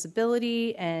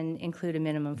accessibility and include a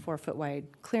minimum 4-foot wide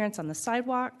clearance on the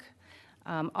sidewalk.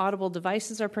 Audible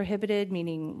devices are prohibited,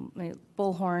 meaning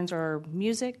bullhorns or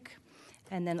music.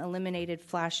 And then eliminated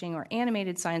flashing or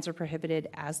animated signs are prohibited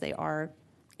as they are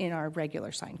in our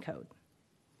regular sign code.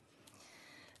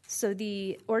 So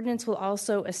the ordinance will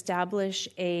also establish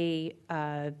a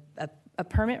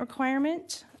permit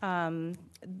requirement.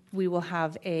 We will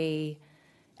have a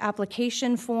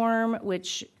application form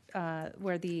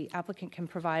where the applicant can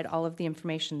provide all of the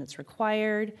information that's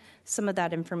required. Some of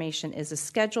that information is a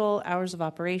schedule, hours of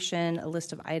operation, a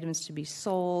list of items to be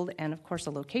sold, and of course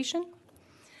a location.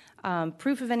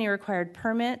 Proof of any required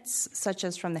permits, such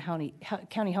as from the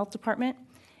county health department,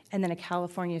 and then a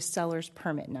California seller's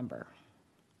permit number.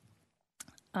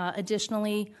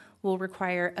 Additionally, we'll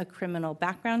require a criminal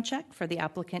background check for the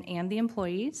applicant and the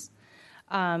employees.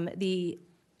 The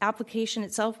application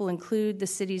itself will include the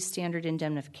city's standard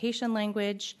indemnification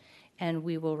language, and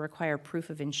we will require proof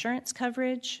of insurance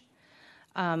coverage.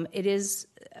 It is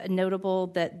notable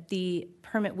that the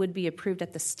permit would be approved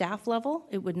at the staff level.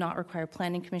 It would not require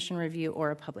planning commission review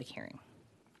or a public hearing.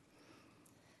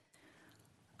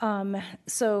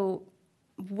 So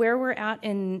Where we're at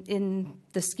in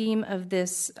the scheme of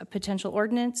this potential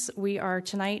ordinance, we are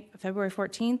tonight, February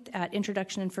 14th, at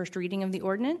introduction and first reading of the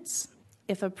ordinance.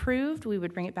 If approved, we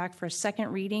would bring it back for a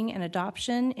second reading and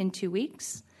adoption in 2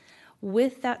 weeks.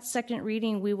 With that second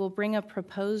reading, we will bring a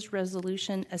proposed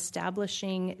resolution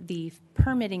establishing the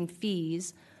permitting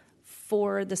fees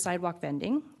for the sidewalk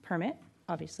vending permit,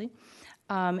 obviously.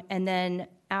 And then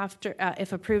after,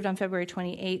 if approved on February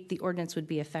 28th, the ordinance would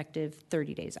be effective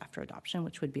 30 days after adoption,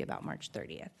 which would be about March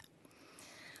 30th.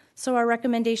 So our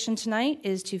recommendation tonight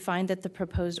is to find that the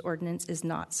proposed ordinance is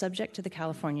not subject to the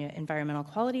California Environmental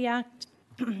Quality Act,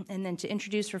 and then to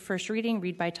introduce for first reading,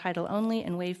 read by title only,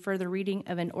 and waive further reading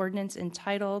of an ordinance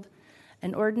entitled,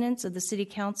 An Ordinance of the City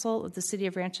Council of the City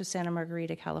of Rancho Santa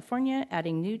Margarita, California,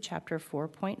 adding new Chapter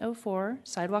 4.04,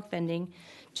 Sidewalk Vending,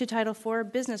 to Title 4,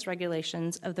 Business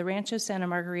Regulations of the Rancho Santa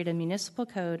Margarita Municipal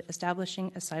Code,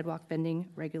 establishing a sidewalk vending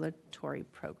regulatory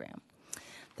program.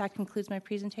 That concludes my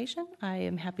presentation. I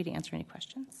am happy to answer any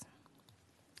questions.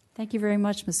 Thank you very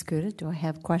much, Ms. Guda. Do I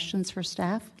have questions for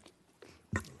staff?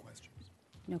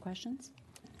 No questions?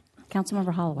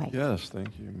 Councilmember Holloway. Yes,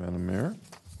 thank you, Madam Mayor.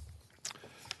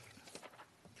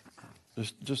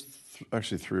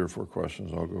 Actually 3 or 4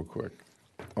 questions. I'll go quick.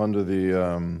 Under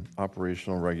the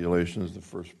operational regulations, the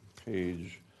first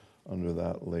page under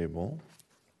that label,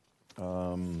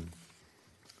 the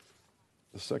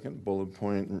second bullet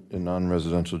point, in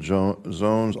non-residential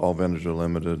zones, all vendors are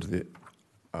limited to the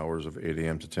hours of 8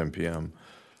 a.m. to 10 p.m.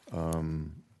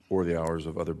 Or the hours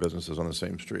of other businesses on the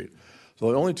same street. So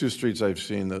the only 2 streets I've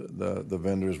seen the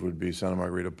vendors would be Santa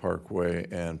Margarita Parkway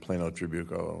and Plano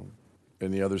Tribuco.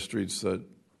 Any other streets that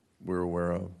we're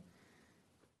aware of?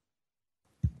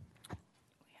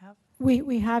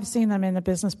 We have seen them in the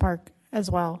business park as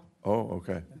well. Oh,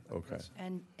 okay.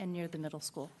 And near the middle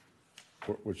school.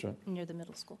 Which one? Near the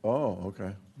middle school. Oh,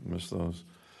 okay. Missed those.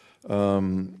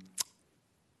 And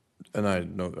I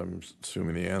know, I'm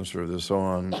assuming the answer of this. So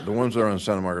on the ones that are on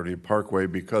Santa Margarita Parkway,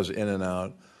 because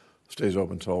In-N-Out stays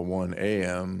open until 1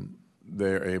 a.m.,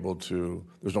 they're able to,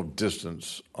 there's no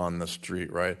distance on the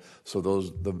street, right? So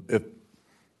if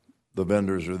the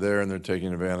vendors are there and they're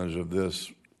taking advantage of this,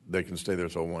 they can stay there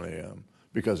till 1 a.m.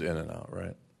 because In-N-Out,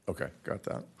 right? Okay, got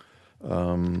that.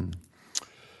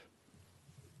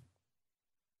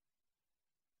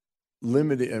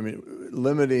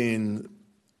 Limiting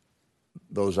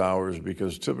those hours,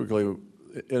 because typically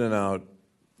In-N-Out,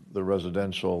 the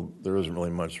residential, there isn't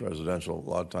really much residential. A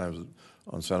lot of times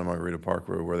on Santa Margarita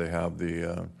Parkway where they have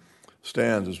the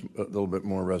stands is a little bit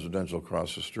more residential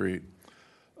across the street.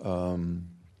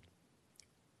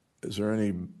 Is there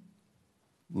any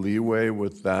leeway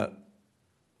with that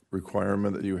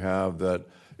requirement that you have that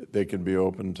they can be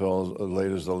open until as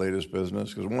late as the latest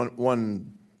business? Because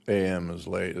 1 a.m. is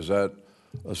late. Is that,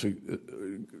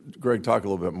 Greg, talk a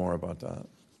little bit more about that.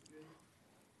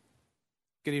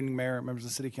 Good evening, Mayor, members of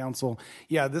the City Council.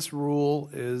 Yeah, this rule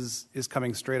is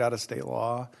coming straight out of state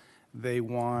law. They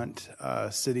want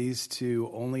cities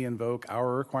to only invoke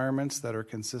hour requirements that are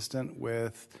consistent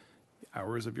with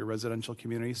hours of your residential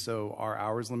community. So our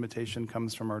hours limitation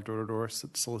comes from our door-to-door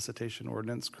solicitation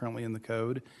ordinance currently in the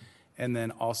code. And then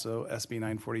also SB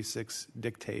 946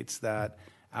 dictates that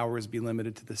hours be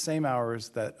limited to the same hours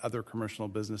that other commercial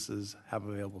businesses have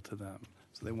available to them.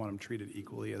 So they want them treated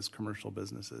equally as commercial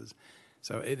businesses.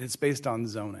 So it's based on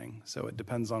zoning. So it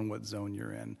depends on what zone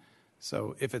you're in.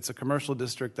 So if it's a commercial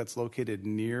district that's located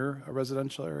near a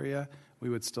residential area, we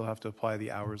would still have to apply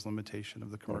the hours limitation of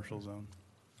the commercial zone.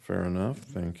 Fair enough.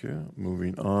 Thank you.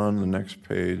 Moving on, the next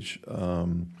page.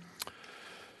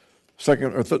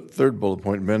 Second or third bullet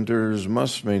point: vendors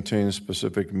must maintain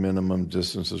specific minimum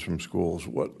distances from schools.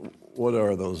 What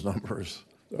are those numbers?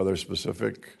 Are there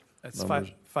specific It's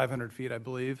numbers? 500 feet, I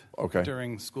believe. Okay.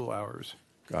 During school hours.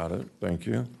 Got it. Thank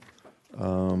you.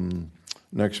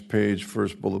 Next page,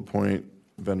 first bullet point: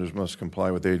 vendors must comply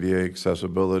with ADA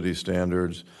accessibility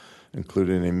standards,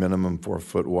 including a minimum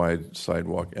 4-foot wide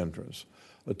sidewalk entrance.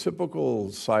 A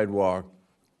typical sidewalk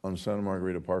on Santa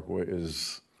Margarita Parkway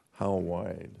is how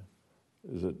wide?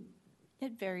 Is it?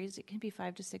 It varies. It can be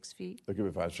 5 to 6 feet. It could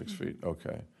be 5, 6 feet.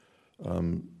 Okay.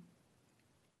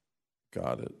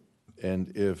 Got it.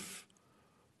 And if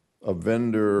a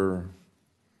vendor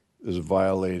is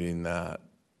violating that,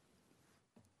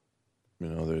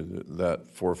 that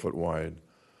 4-foot wide,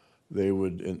 they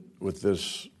would, with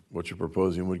this, what you're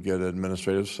proposing, would get an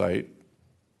administrative cite,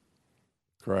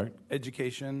 correct?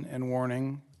 Education and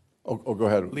warning. Oh, go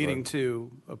ahead. Leading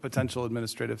to a potential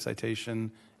administrative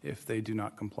citation if they do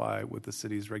not comply with the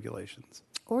city's regulations.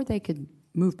 Or they could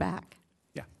move back.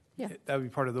 Yeah. Yeah. That would be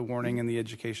part of the warning and the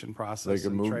education process. They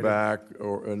can and try move to- back,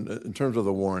 or in terms of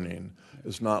the warning,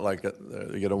 it's not like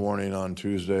they get a warning on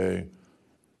Tuesday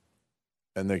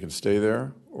and they can stay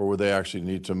there, or would they actually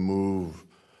need to move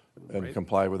and Right.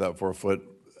 comply with that 4 foot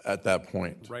at that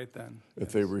point? Right then.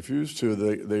 If they refuse to,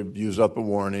 they use up a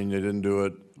warning, they didn't do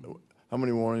it. How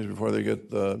many warnings before they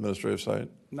get the administrative site?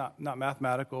 Not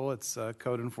mathematical, it's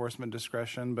code enforcement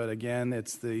discretion, but again,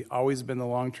 it's always been the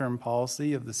long-term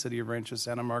policy of the City of Rancho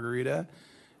Santa Margarita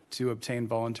to obtain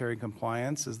voluntary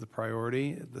compliance is the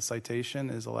priority. The citation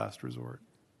is a last resort.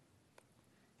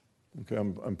 Okay,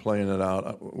 I'm playing it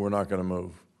out. We're not going to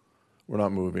move. We're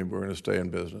not moving. We're going to stay in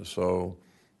business. So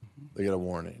they get a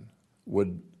warning. What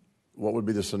would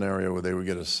be the scenario where they would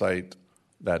get a cite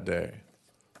that day?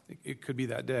 It could be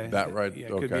that day. That right? Yeah, it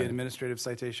could be Okay. an administrative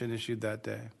citation issued that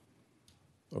day.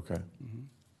 Okay.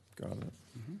 Got it.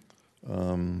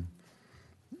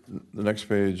 The next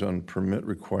page on permit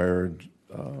required.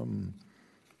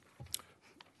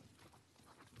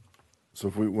 So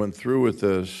if we went through with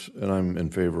this, and I'm in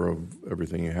favor of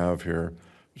everything you have here,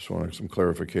 just wanted some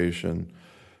clarification.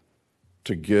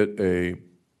 To get a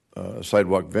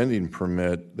sidewalk vending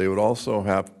permit, they would also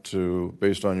have to,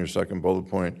 based on your second bullet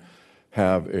point,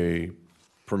 have a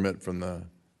permit from the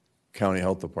county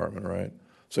health department, right?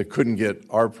 So they couldn't get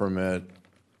our permit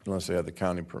unless they had the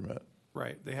county permit.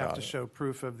 Right, they have Got to it. show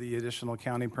proof of the additional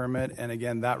county permit, and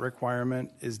again, that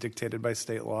requirement is dictated by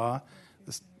state law.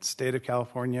 The state of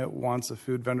California wants a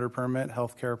food vendor permit,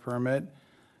 healthcare permit.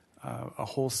 A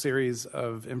whole series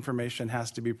of information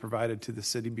has to be provided to the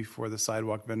city before the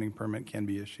sidewalk vending permit can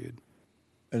be issued.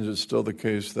 And is it still the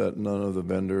case that none of the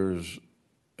vendors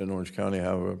in Orange County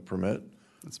have a permit?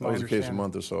 That's That my was the case a understanding.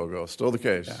 month or so ago. Still the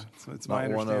case? Yeah, so it's my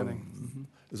Not one of- understanding.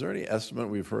 Is there any estimate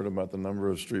we've heard about the number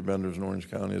of street vendors in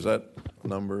Orange County? Is that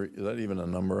even a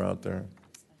number out there?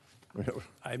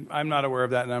 I'm not aware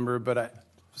of that number, but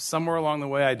somewhere along the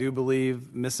way, I do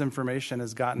believe misinformation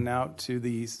has gotten out to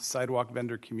the sidewalk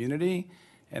vendor community,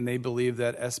 and they believe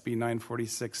that SB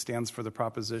 946 stands for the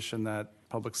proposition that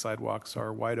public sidewalks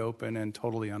are wide open and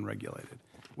totally unregulated,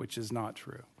 which is not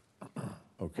true.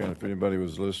 Okay, and if anybody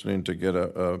was listening to get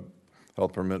a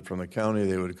health permit from the county,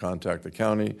 they would contact the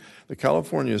county. The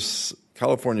California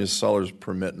seller's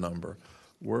permit number,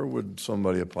 where would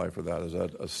somebody apply for that? Is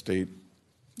that a state?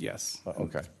 Yes.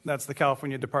 Okay. That's the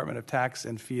California Department of Tax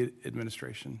and Fee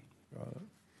Administration. Got it.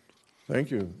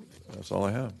 Thank you. That's all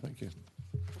I have. Thank you.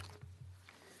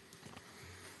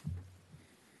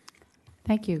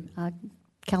 Thank you.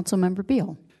 Councilmember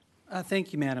Beal.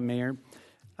 Thank you, Madam Mayor.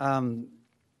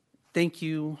 Thank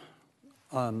you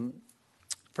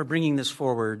for bringing this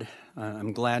forward.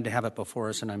 I'm glad to have it before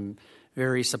us, and I'm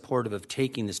very supportive of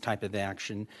taking this type of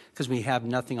action because we have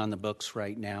nothing on the books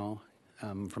right now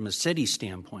from a city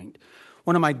standpoint.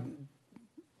 One of my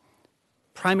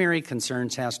primary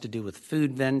concerns has to do with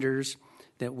food vendors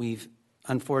that we've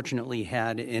unfortunately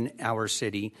had in our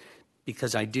city,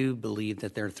 because I do believe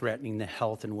that they're threatening the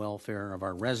health and welfare of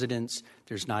our residents.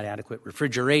 There's not adequate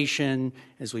refrigeration.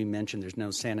 As we mentioned, there's no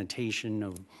sanitation,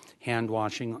 no hand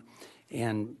washing,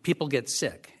 and people get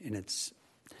sick. And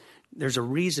there's a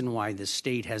reason why the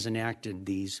state has enacted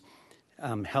these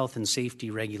health and safety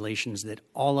regulations that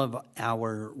all of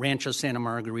our Rancho Santa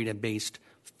Margarita-based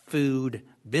food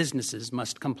businesses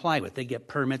must comply with. They get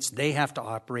permits. They have to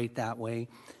operate that way.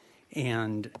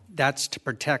 And that's to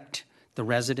protect the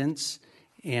residents,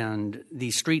 and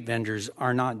these street vendors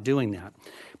are not doing that.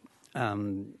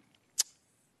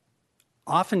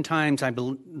 Oftentimes,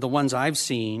 the ones I've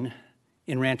seen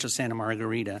in Rancho Santa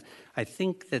Margarita, I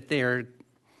think that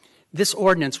this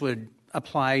ordinance would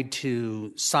apply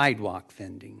to sidewalk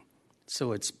vending,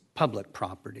 so it's public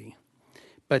property.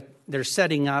 But they're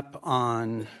setting up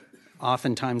on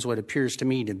oftentimes what appears to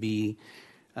me to be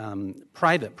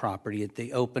private property at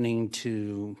the opening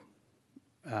to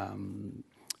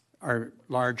our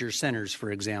larger centers,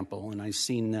 for example, and I've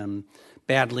seen them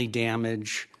badly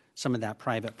damage some of that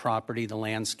private property. The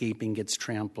landscaping gets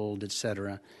trampled, et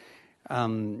cetera.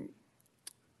 To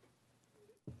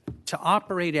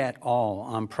operate at all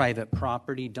on private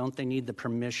property, don't they need the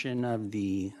permission of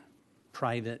the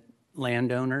private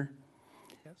landowner?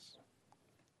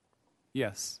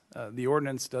 Yes. The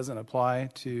ordinance doesn't apply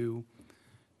to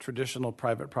traditional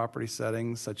private property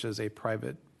settings, such as a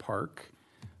private park.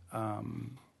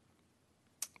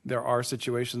 There are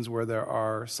situations where there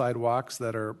are sidewalks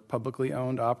that are publicly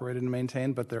owned, operated, and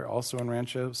maintained, but they're also in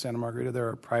Rancho Santa Margarita. There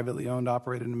are privately owned,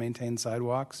 operated, and maintained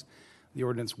sidewalks. The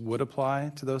ordinance would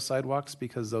apply to those sidewalks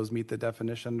because those meet the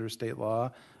definition under state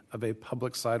law of a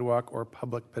public sidewalk or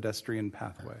public pedestrian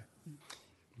pathway.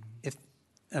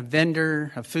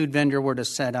 a food vendor were to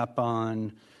set up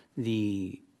on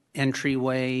the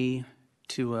entryway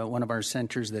to one of our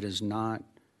centers that is not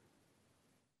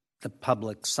the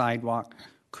public sidewalk,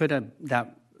 could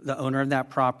the owner of that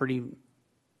property,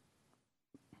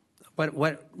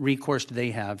 what recourse do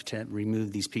they have to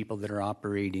remove these people that are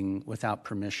operating without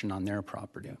permission on their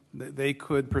property? They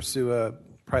could pursue a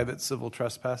private civil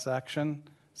trespass action,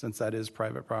 since that is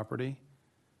private property.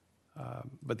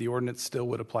 But the ordinance still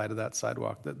would apply to that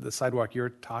sidewalk. The sidewalk you're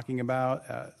talking about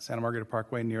at Santa Margarita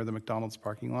Parkway near the McDonald's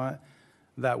parking lot,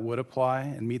 that would apply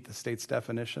and meet the state's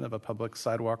definition of a public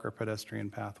sidewalk or pedestrian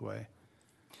pathway.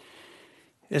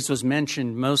 As was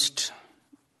mentioned, most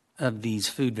of these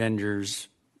food vendors,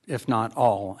 if not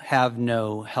all, have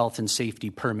no health and safety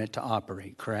permit to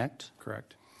operate, correct?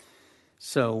 Correct.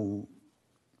 So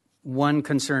one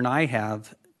concern I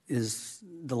have is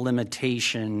the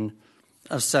limitation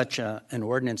of such an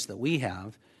ordinance that we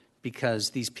have,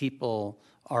 because these people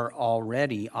are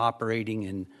already operating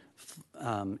and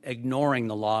ignoring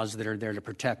the laws that are there to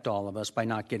protect all of us by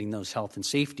not getting those health and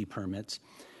safety permits.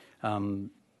 And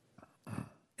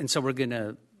so we're going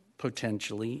to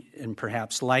potentially and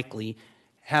perhaps likely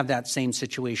have that same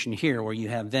situation here, where you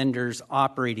have vendors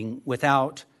operating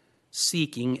without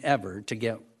seeking ever to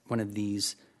get one of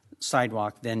these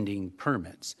sidewalk vending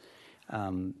permits.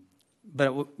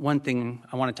 But one thing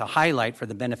I wanted to highlight for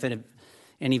the benefit of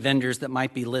any vendors that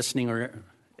might be listening or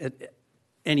at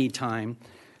any time,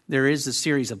 there is a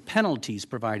series of penalties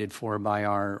provided for by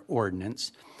our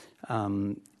ordinance,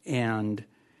 and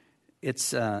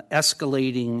it's an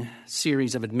escalating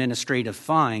series of administrative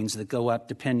fines that go up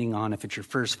depending on if it's your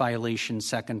first violation,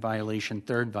 second violation,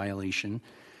 third violation,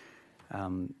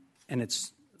 and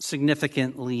it's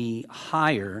significantly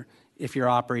higher if you're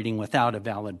operating without a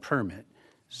valid permit.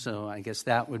 So I guess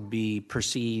that would be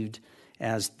perceived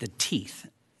as the teeth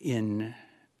in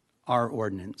our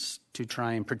ordinance to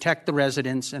try and protect the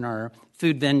residents and our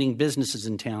food vending businesses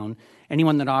in town.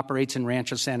 Anyone that operates in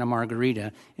Rancho Santa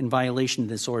Margarita in violation of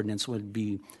this ordinance would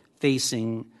be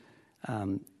facing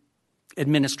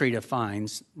administrative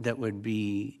fines that would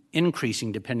be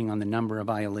increasing depending on the number of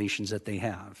violations that they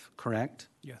have, correct?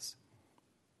 Yes.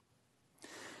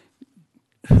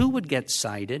 Who would get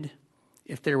cited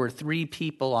if there were 3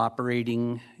 people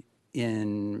operating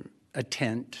in a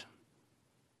tent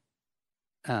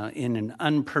in an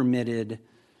unpermitted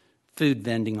food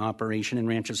vending operation in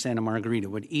Rancho Santa Margarita?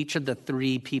 Would each of the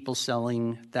 3 people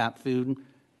selling that food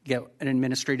get an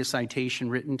administrative citation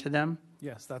written to them?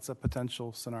 Yes, that's a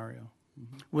potential scenario.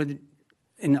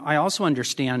 And I also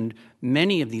understand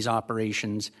many of these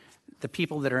operations, the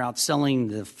people that are out selling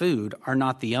the food are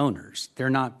not the owners. They're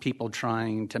not people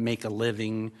trying to make a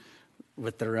living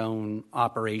with their own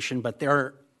operation, but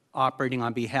they're operating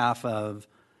on behalf of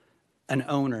an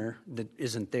owner that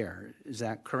isn't there. Is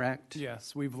that correct?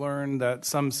 Yes, we've learned that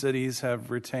some cities have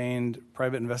retained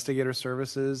private investigator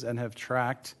services and have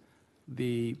tracked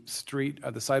the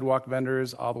sidewalk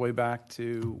vendors all the way back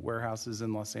to warehouses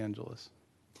in Los Angeles.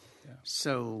 Yeah.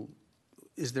 So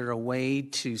is there a way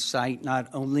to cite not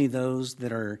only those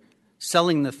that are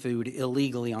selling the food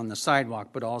illegally on the sidewalk,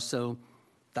 but also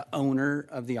the owner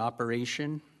of the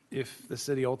operation? If the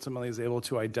city ultimately is able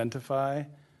to identify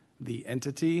the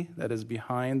entity that is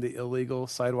behind the illegal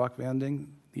sidewalk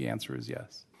vending, the answer is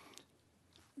yes.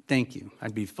 Thank you.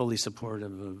 I'd be fully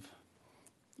supportive of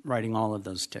writing all of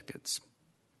those tickets.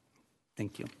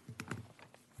 Thank you.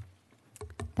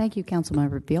 Thank you,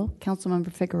 Councilmember Beal.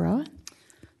 Councilmember Figueroa.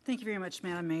 Thank you very much,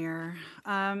 Madam Mayor.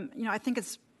 I think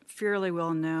it's fairly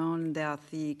well known that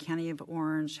the County of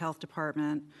Orange Health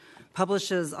Department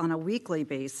publishes on a weekly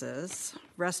basis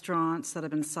restaurants that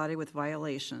have been cited with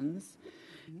violations.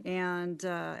 And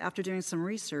after doing some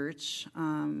research,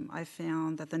 I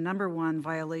found that the number 1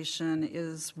 violation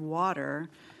is water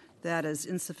that is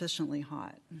insufficiently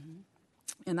hot.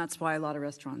 And that's why a lot of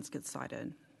restaurants get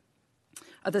cited.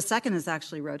 The second is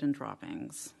actually rodent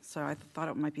droppings. So I thought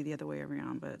it might be the other way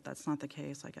around, but that's not the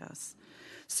case, I guess.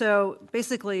 So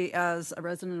basically, as a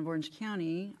resident of Orange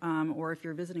County, or if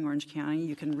you're visiting Orange County,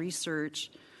 you can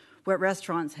research what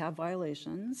restaurants have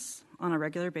violations on a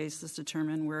regular basis,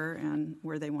 determine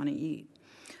where they want to eat.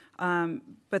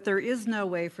 But there is no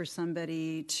way for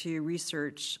somebody to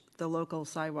research the local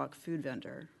sidewalk food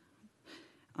vendor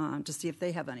to see if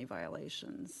they have any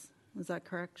violations. Is that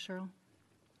correct, Cheryl?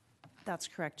 That's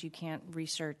correct. You can't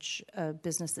research a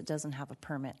business that doesn't have a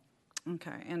permit.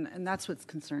 Okay, and that's what's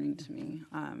concerning to me.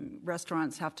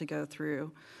 Restaurants have to go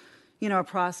through, a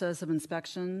process of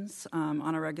inspections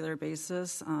on a regular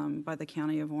basis by the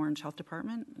County of Orange Health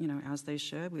Department, as they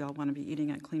should. We all want to be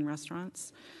eating at clean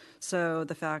restaurants. So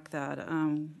the fact that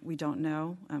we don't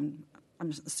know, I'm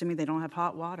assuming they don't have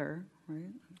hot water,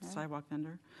 right? Sidewalk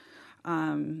vendor.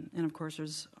 And of course,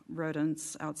 there's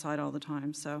rodents outside all the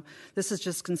time. So this is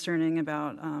just concerning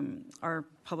about our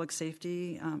public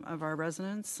safety of our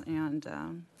residents, and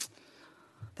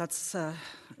that's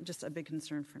just a big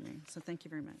concern for me. So thank you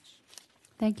very much.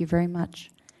 Thank you very much.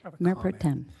 Mayor Pro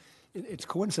Tem. It's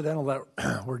coincidental that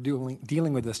we're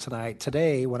dealing with this tonight.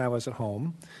 Today, when I was at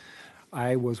home,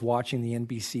 I was watching the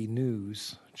NBC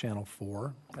News, Channel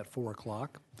 4, at 4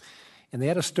 o'clock, and they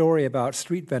had a story about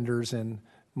street vendors in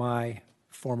my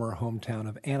former hometown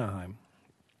of Anaheim.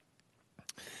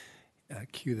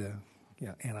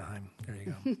 Anaheim. There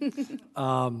you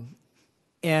go.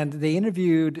 And they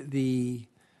interviewed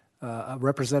a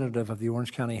representative of the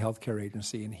Orange County Healthcare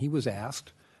Agency, and he was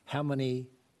asked, how many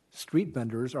street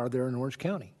vendors are there in Orange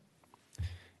County?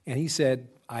 And he said,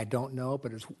 I don't know,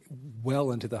 but it's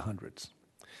well into the hundreds.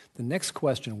 The next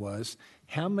question was,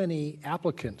 how many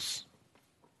applicants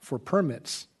for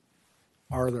permits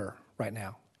are there right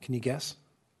now? Can you guess?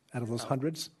 Out of those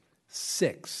hundreds?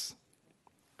 6.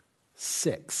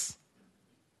 6.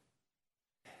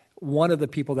 One of the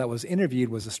people that was interviewed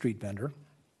was a street vendor,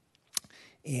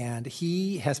 and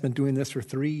he has been doing this for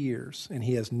 3 years, and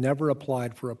he has never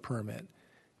applied for a permit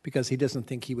because he doesn't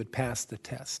think he would pass the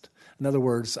test. In other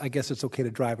words, I guess it's okay to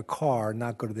drive a car,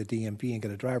 not go to the DMV and get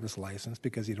a driver's license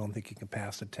because you don't think you can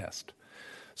pass the test.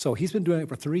 So he's been doing it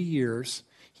for 3 years.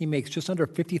 He makes just under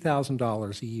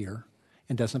 $50,000 a year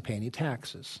and doesn't pay any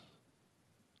taxes.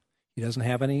 He doesn't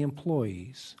have any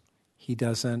employees. He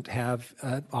doesn't have,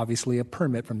 obviously, a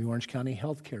permit from the Orange County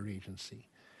Healthcare Agency.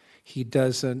 He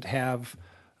doesn't have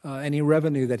any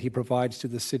revenue that he provides to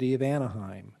the city of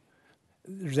Anaheim.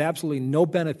 There's absolutely no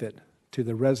benefit to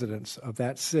the residents of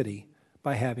that city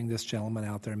by having this gentleman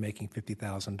out there making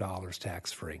 $50,000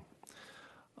 tax-free.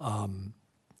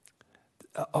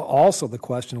 Also, the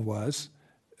question was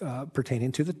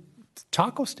pertaining to the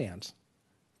taco stands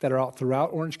that are out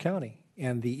throughout Orange County.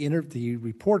 And the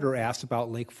reporter asked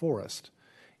about Lake Forest.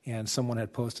 And someone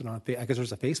had posted on, I guess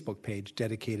there's a Facebook page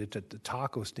dedicated to the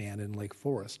taco stand in Lake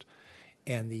Forest.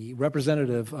 And the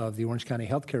representative of the Orange County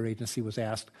Healthcare Agency was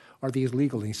asked, are these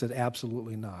legal? And he said,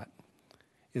 absolutely not.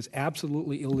 It's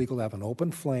absolutely illegal to have an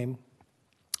open flame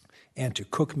and to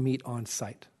cook meat on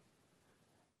site.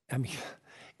 I mean,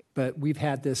 but we've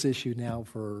had this issue now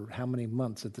for how many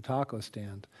months at the taco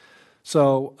stand?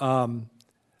 So,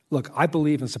 look, I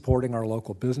believe in supporting our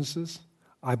local businesses.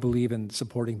 I believe in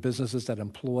supporting businesses that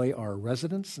employ our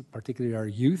residents, particularly our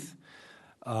youth.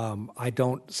 I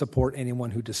don't support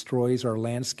anyone who destroys our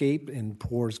landscape and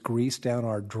pours grease down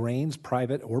our drains,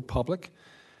 private or public.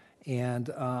 And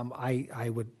I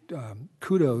would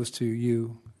kudos to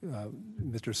you,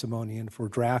 Mr. Simonian, for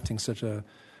drafting such a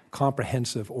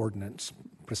comprehensive ordinance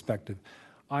perspective.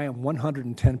 I am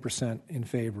 110% in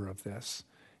favor of this.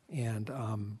 And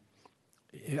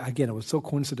again, it was so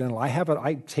coincidental.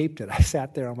 I taped it. I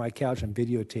sat there on my couch and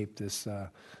videotaped this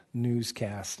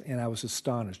newscast, and I was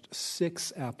astonished.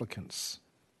 6 applicants.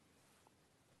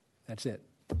 That's it.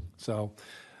 So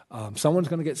someone's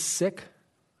going to get sick,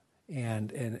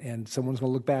 and someone's going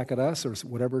to look back at us or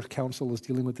whatever council is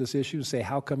dealing with this issue and say,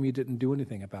 how come you didn't do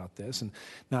anything about this? And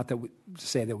not that we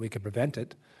say that we could prevent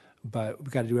it, but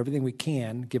we've got to do everything we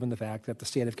can, given the fact that the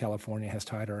state of California has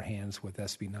tied our hands with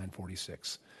SB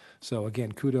 946. So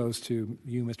again, kudos to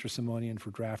you, Mr. Simonian, for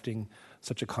drafting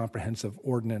such a comprehensive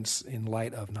ordinance in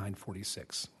light of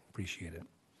 946. Appreciate it.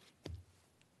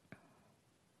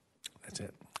 That's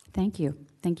it. Thank you.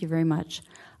 Thank you very much.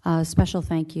 Special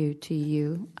thank you to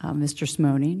you, Mr.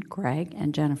 Simonian, Greg,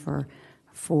 and Jennifer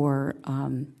for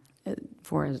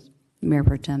as Mayor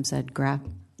Pro Tem said,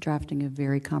 drafting a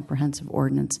very comprehensive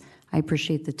ordinance. I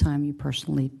appreciate the time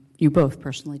you both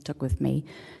personally took with me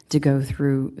to go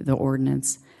through the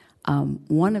ordinance.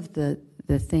 One of the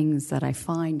things that I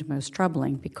find most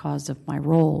troubling because of my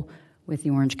role with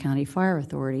the Orange County Fire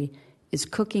Authority is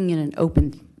cooking in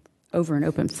over an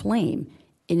open flame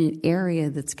in an area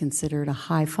that's considered a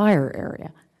high fire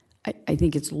area. I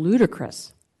think it's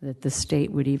ludicrous that the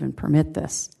state would even permit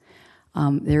this.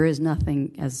 There is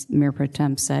nothing, as Mayor Pro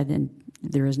Tem said, and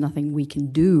there is nothing we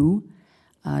can do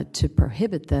to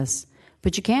prohibit this,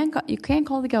 but you can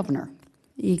call the governor.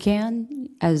 You can,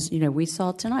 as you know, we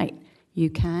saw tonight, you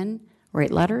can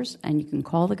write letters and you can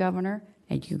call the governor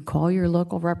and you can call your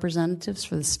local representatives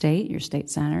for the state, your state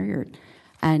senator,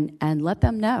 and let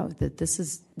them know that this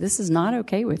is not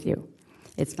okay with you.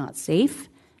 It's not safe.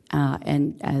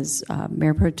 And as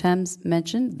Mayor Pro Tem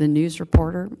mentioned, the news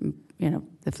reporter,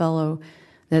 the fellow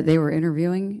that they were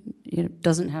interviewing,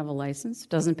 doesn't have a license,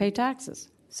 doesn't pay taxes.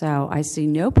 So I see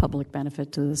no public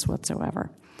benefit to this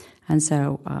whatsoever. And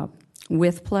so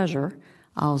with pleasure,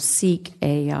 I'll seek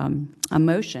a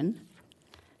motion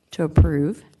to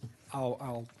approve.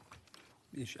 I'll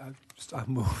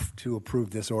move to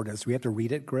approve this ordinance. Do we have to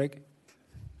read it, Greg?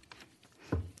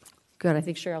 Good. I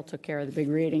think Cheryl took care of the big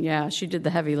reading. Yeah, she did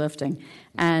the heavy lifting.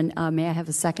 And may I have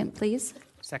a second, please?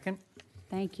 Second.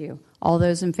 Thank you. All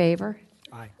those in favor?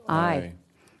 Aye. Aye.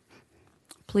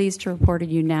 Pleased to report a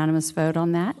unanimous vote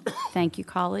on that. Thank you,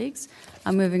 colleagues.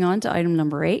 Moving on to item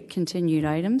number 8, continued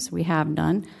items. We have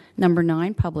none. Number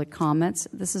 9, public comments.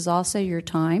 This is also your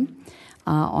time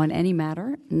on any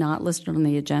matter not listed on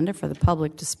the agenda for the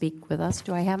public to speak with us.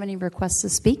 Do I have any requests to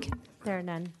speak? There are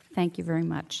none. Thank you very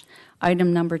much.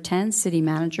 Item number 10, city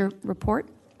manager report.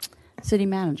 City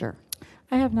manager.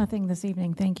 I have nothing this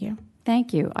evening. Thank you.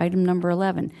 Thank you. Item number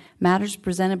 11, matters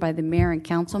presented by the mayor and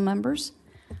council members.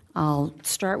 I'll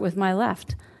start with my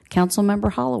left.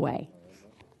 Councilmember Holloway.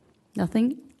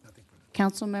 Nothing?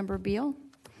 Councilmember Beal?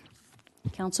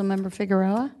 Councilmember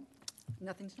Figueroa?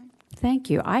 Nothing tonight? Thank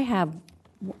you. I have,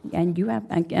 and you have,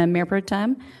 Mayor Pro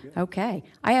Tem? Okay.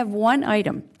 I have one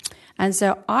item. And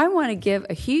so I want to give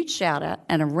a huge shout out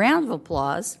and a round of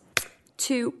applause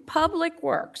to Public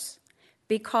Works,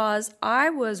 because I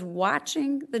was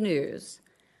watching the news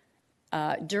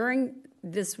during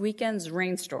this weekend's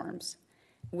rainstorms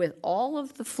with all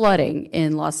of the flooding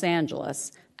in Los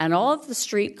Angeles and all of the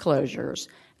street closures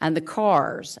and the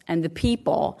cars and the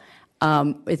people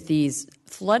with these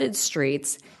flooded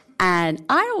streets. And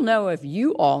I don't know if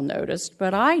you all noticed,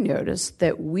 but I noticed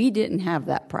that we didn't have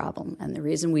that problem. And the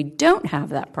reason we don't have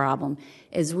that problem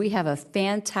is we have a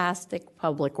fantastic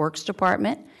public works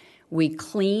department. We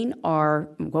clean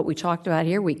what we talked about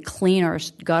here, we clean our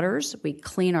gutters, we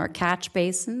clean our catch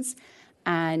basins,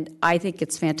 and I think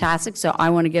it's fantastic. So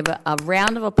I want to give a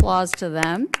round of applause to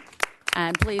them,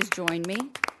 and please join me.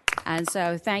 And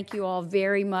so thank you all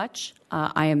very much.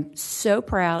 I am so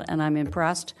proud and I'm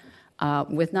impressed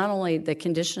with not only the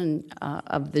condition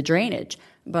of the drainage,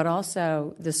 but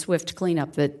also the swift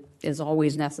cleanup that is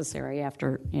always necessary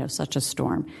after such a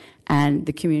storm. And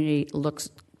the community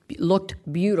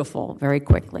looked beautiful very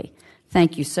quickly.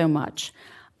 Thank you so much.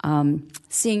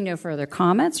 Seeing no further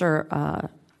comments or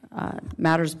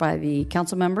matters by the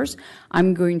council members,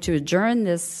 I'm going to adjourn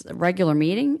this regular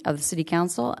meeting of the City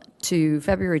Council to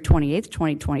February 28th,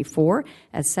 2024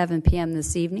 at 7 p.m.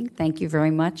 this evening. Thank you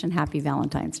very much and happy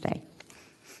Valentine's Day.